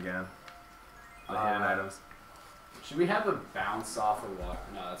that thing again. The hidden items. Should we have a bounce off of water?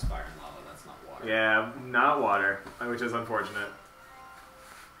 No, that's fire and lava. That's not water. Yeah, not water, which is unfortunate.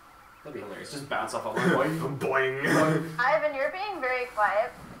 That'd be hilarious. Just bounce off a lava. Boing. Ivan, you're being very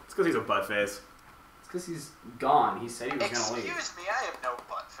quiet. It's because he's a butt face. It's because he's gone. He said he was gonna leave. Excuse me, I have no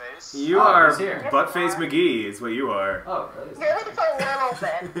butt face. You Oh, are he's here. Buttface McGee is what you are. Oh, really? You're just a little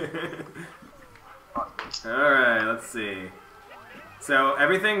bit. Alright, let's see. So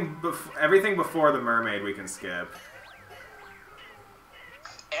everything before the mermaid we can skip.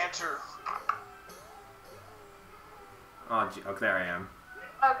 Enter. Oh, there I am.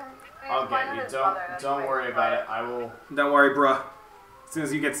 Okay. I'll get you. Don't worry about it. I will. Don't worry, bruh. As soon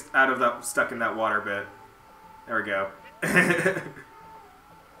as you get out of that, stuck in that water bit. There we go. Can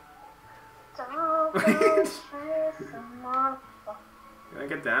I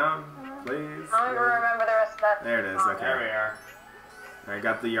get down, please? I don't even remember the rest of that. There it is, song. okay. There we are. I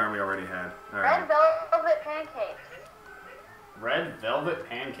got the yarn we already had. Red Alright. velvet pancakes. Red velvet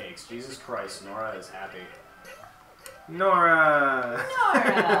pancakes. Jesus Christ, Nora is happy. Nora!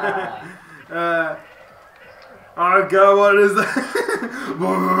 Nora! Oh god, what is that?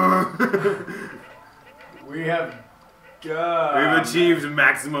 We have got. We've achieved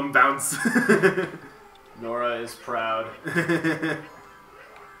maximum bounce. Nora is proud.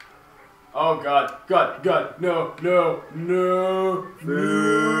 Oh god, god, god, no, no, no,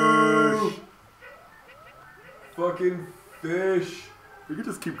 no. Fish. Fucking fish. We could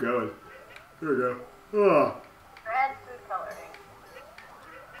just keep going. There we go. Oh. Red food coloring.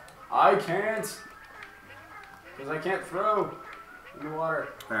 I can't. Because I can't throw in the water.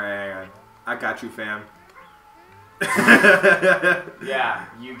 Alright, hang on. I got you, fam. Yeah,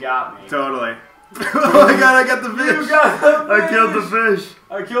 you got me. Totally. Oh my god, I got the fish! You got the I killed the fish! fish!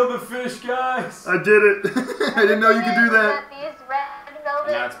 I killed the fish, guys! I did it! I didn't know you could do that! These red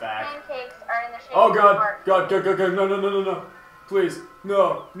velvet Now it's back. pancakes are in the shape Oh of a god, heart. god, god, god, god, no, no, no, no, no. Please,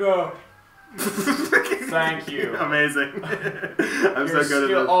 no, no. Thank you. Amazing. I'm You're so good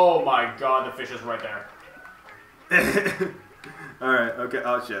still, at oh my god, the fish is right there. this. Alright, okay.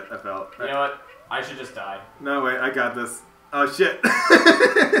 Oh shit, I fell. You know what? I should just die. No, wait, I got this. Oh shit.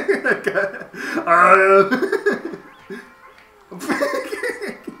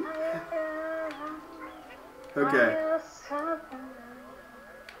 Okay.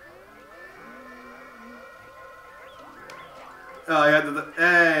 Oh, I got the.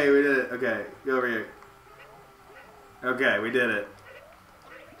 Hey, we did it. Okay, go over here. Okay, we did it.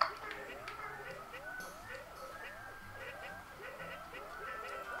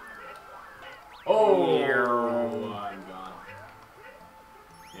 Oh, I'm gone.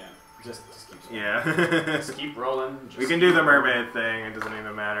 Yeah, just keep rolling. Yeah. Just keep rolling. Just We can do the mermaid thing. It doesn't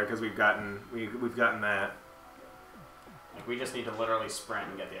even matter because we've gotten that. Like, we just need to literally sprint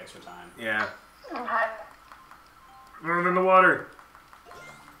and get the extra time. Yeah. Okay. Run in the water.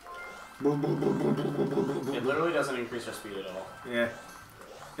 It literally doesn't increase our speed at all. Yeah.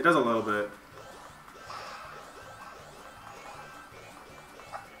 It does a little bit.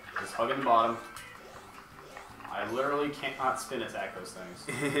 Just hugging the bottom. I literally cannot spin attack those things.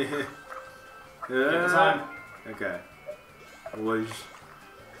 Get the time. Okay. Whoosh.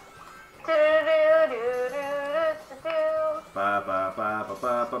 Ba ba ba ba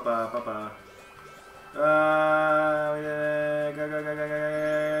ba ba ba ba ba.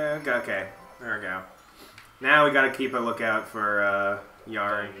 Go. Okay, there we go. Now we gotta keep a lookout for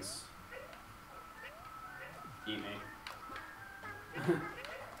yarn. Things. Eat me.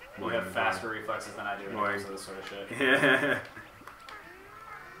 You have faster reflexes than I do when it comes to this sort of shit.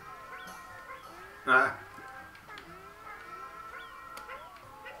 Yeah.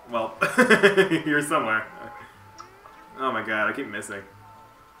 Well, you're somewhere. Oh my god, I keep missing.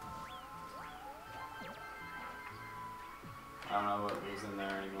 I don't know what was in there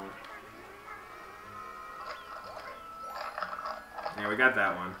anymore. Yeah, we got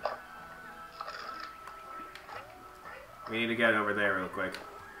that one. We need to get over there real quick.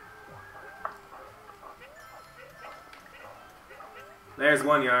 There's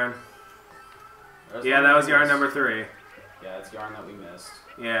one yarn. There's Yeah, one that was we yarn missed. number 3. Yeah, it's yarn that we missed.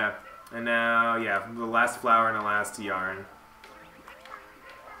 Yeah. And now, yeah, the last flower and the last yarn.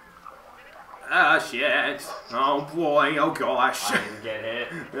 Ah, shit. Oh, boy. Oh, gosh. I didn't get hit.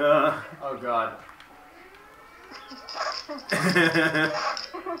 Uh. Oh god.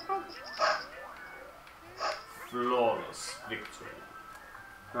 Flawless victory.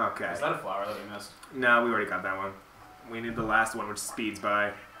 Okay. Is that a flower that we missed? No, we already got that one. We need the last one, which speeds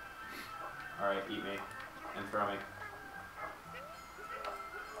by. Alright, eat me. And throw me.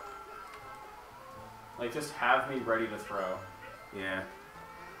 Like, just have me ready to throw. Yeah.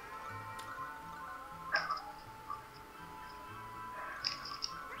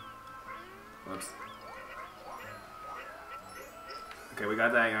 Whoops. Okay, we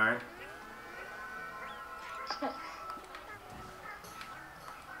got that yarn.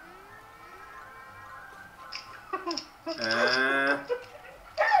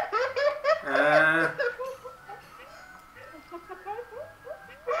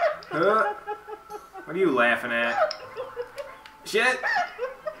 What are you laughing at? Shit!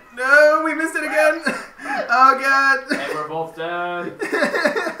 No, we missed it again! Oh god! And we're both dead.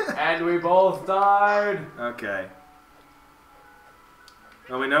 And we both died. Okay.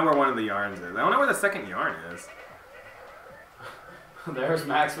 Well, we know where one of the yarns is. I don't know where the second yarn is. There's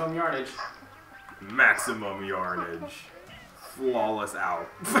maximum yardage. Maximum yarnage. Flawless out.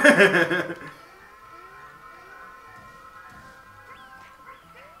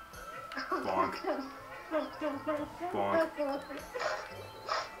 Bonk. Bonk.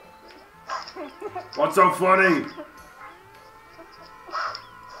 What's so funny?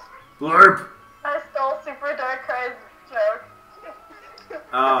 Blurp! I stole Super Dark Cry's joke.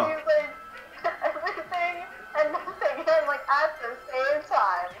 Oh. He's like, everything and nothing, and like at the same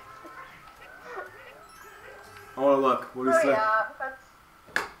time. Oh, look. What is So that? yeah, that's...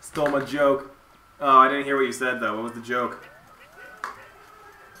 Stole my joke. Oh, I didn't hear what you said, though. What was the joke?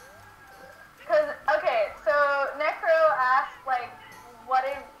 Cause, okay, so Necro asked, like, what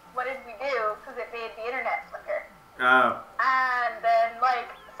did we do? Because it made the internet flicker. Oh. And then, like,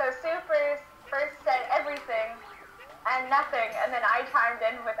 so Super first said everything and nothing, and then I chimed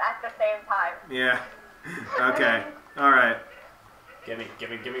in with at the same time. Yeah. Okay. Alright. Gimme.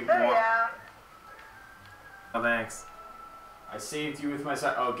 So yeah. Oh, thanks. I saved you with my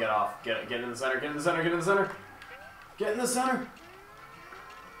set. Oh, get off. Get in the center. Get in the center. Get in the center. Get in the center.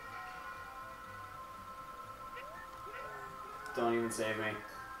 Don't even save me.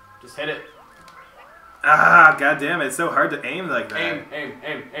 Just hit it. Ah, god damn it. It's so hard to aim like that.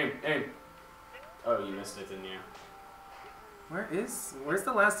 Aim. Oh, you missed it, didn't you? Where's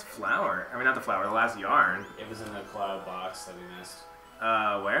the last flower? I mean, not the flower, the last yarn. It was in the cloud box that we missed.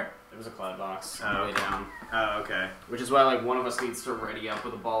 Where? It was a cloud box Oh, on the way okay. down. Oh, okay. Which is why, like, one of us needs to ready up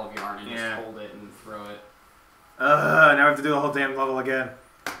with a ball of yarn and Yeah. just hold it and throw it. Now I have to do the whole damn level again.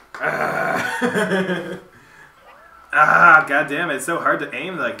 Ah, god damn it. It's so hard to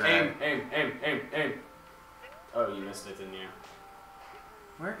aim like that. Aim. Oh, you missed it, didn't you?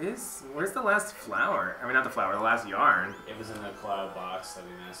 Where's the last flower? I mean, not the flower, the last yarn. It was in the cloud box that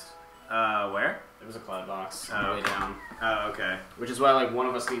we missed. Where? It was a cloud box on the Oh. way down. Oh, okay. Which is why, like, one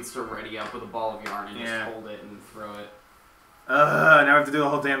of us needs to ready up with a ball of yarn and Yeah. just hold it and throw it. Now I have to do the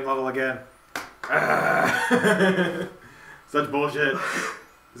whole damn level again. Such bullshit.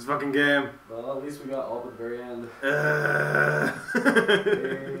 This fucking game. Well, at least we got all but the very end.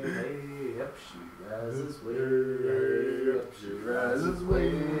 Hey, up she rises, way up she rises,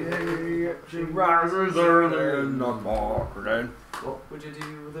 way up she rises early in the morning. What would you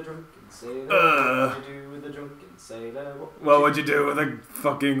do with a drunken sailor? What would you do with a drunken sailor? What would you do with a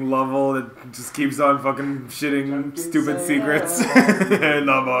fucking level that just keeps on fucking shitting Drunken stupid sailor. secrets in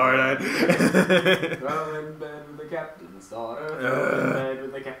the morning? Throw in bed with the captain's daughter. Throw in bed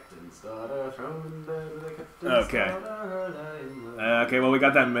with the captain's daughter. Throw in bed with the captain's Okay. daughter. Okay, well, we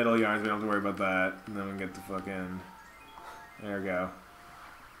got that middle yarn, so we don't have to worry about that. And then we get the fucking... There we go.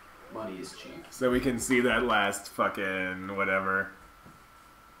 Money is cheap. So we can see that last fucking whatever.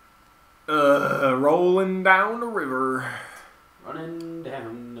 Rolling down the river. Running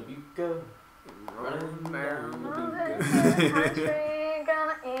down the Bucca. Running down the Country,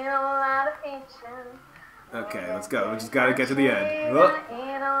 gonna eat a lot of peaches. Okay, let's go. We just gotta get to the end. Gonna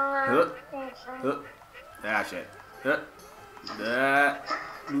eat a lot of peaches. Ah, shit.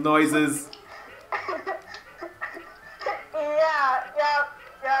 Noises.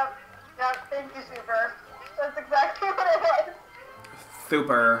 Yep. Thank you, Super. That's exactly what it was.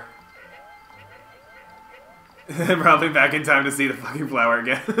 Super. Probably back in time to see the fucking flower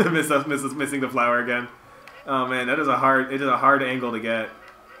again. Missing the flower again. Oh man, it is a hard angle to get.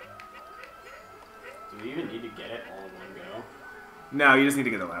 Do we even need to get it all in one go? No, you just need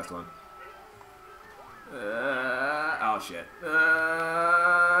to get the last one. Oh shit.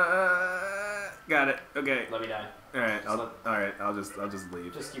 Got it. Okay. Let me die. Alright, I'll just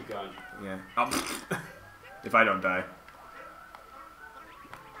leave. Just keep going. Yeah. If I don't die.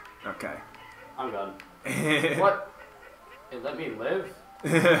 Okay. I'm gone. What? It let me live?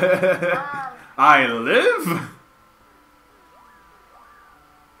 I live?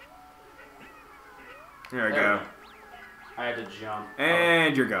 There we go. I had to jump.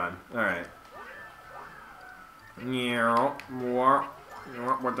 And you're gone. Alright.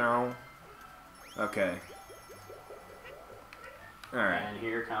 Okay. Alright. And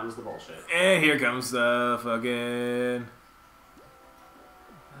here comes the bullshit. And here comes the fucking...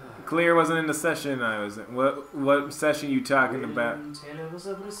 Clear wasn't in the session I was in. What session you talking about? Taylor was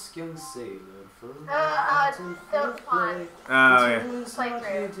a brisk young sailor Dokapon Oh yeah.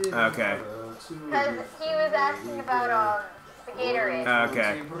 playthrough. Okay. Because he was asking about the Gatorade,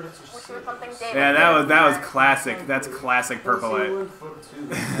 Okay. which was something David. Yeah, that was did. classic. That's classic Purple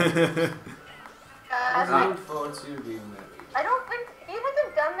I don't think he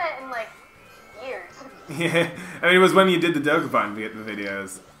hasn't done that in like years. Yeah, I mean it was when you did the Dokapon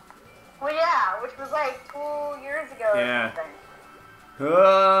videos. Well, yeah, which was like 2 years ago. Yeah. Or something. The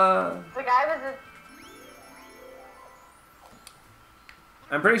Uh, guy was a.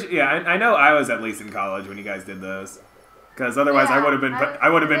 I'm pretty sure. Yeah, I know I was at least in college when you guys did those, because otherwise Yeah, I would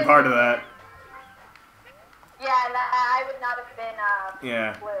have been part of that. Yeah, and I would not have been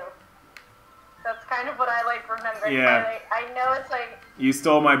Yeah. blue. That's kind of what I like remember. Yeah. But I know it's like. You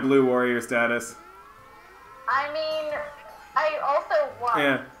stole my Blue Warrior status. I mean, I also won.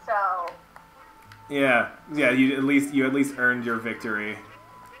 Yeah. So. Yeah, yeah. You at least earned your victory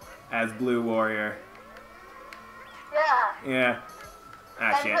as Blue Warrior. Yeah. Yeah. Ah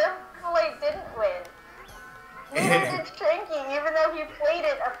And shit. Purple didn't win. Neither did Shanky, even though he played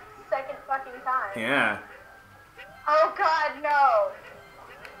it a second fucking time. Yeah. Oh god, no.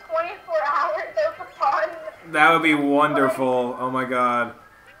 24 hours Dokapon. That would be wonderful. Oh my god.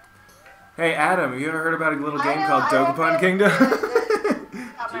 Hey Adam, have you ever heard about a little I game know, called I Dokapon hope Kingdom?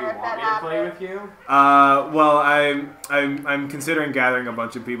 Do you want me to play with you? Well, I'm considering gathering a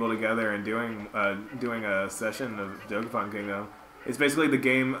bunch of people together and doing a session of Dokapon Kingdom. It's basically the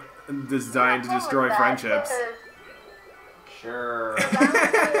game designed to destroy friendships. Sure. I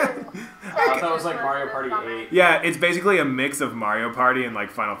thought that was like Mario Party 8. Yeah, it's basically a mix of Mario Party and like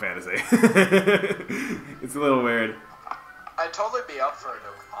Final Fantasy. It's a little weird. I'd totally be up for a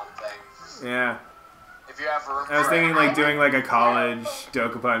Dokapon thing. Yeah. If you have room I was for it. thinking like doing like a college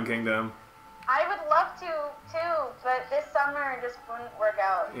Dokapon Kingdom. I would love to too, but this summer it just wouldn't work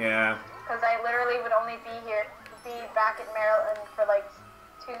out. Yeah. Because I literally would only be back in Maryland for like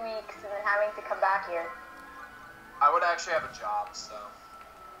 2 weeks and then having to come back here. I would actually have a job, so.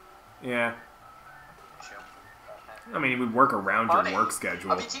 Yeah. Chill. I mean, it would work around Honey, your work schedule.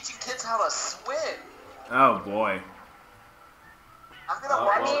 I'll be teaching kids how to swim. Oh boy. I'm gonna Oh,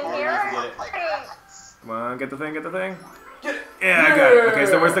 watch well, I mean, well, here, you get it. like pretty, that. Come on, get the thing, get the thing. Get it. Yeah, I got it. Okay,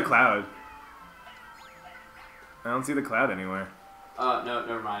 so where's the cloud? I don't see the cloud anywhere. No,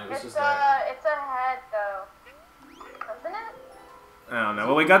 never mind. It was it's just that. it's a head though, isn't it? I don't know.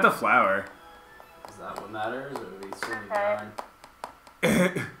 Well, we got the flower. Is that what matters, or are we swimming Okay.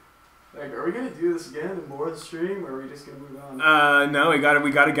 down? Like, are we gonna do this again in more of the stream, or are we just gonna move on? No, we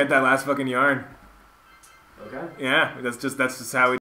gotta get that last fucking yarn. Okay. Yeah, that's just how we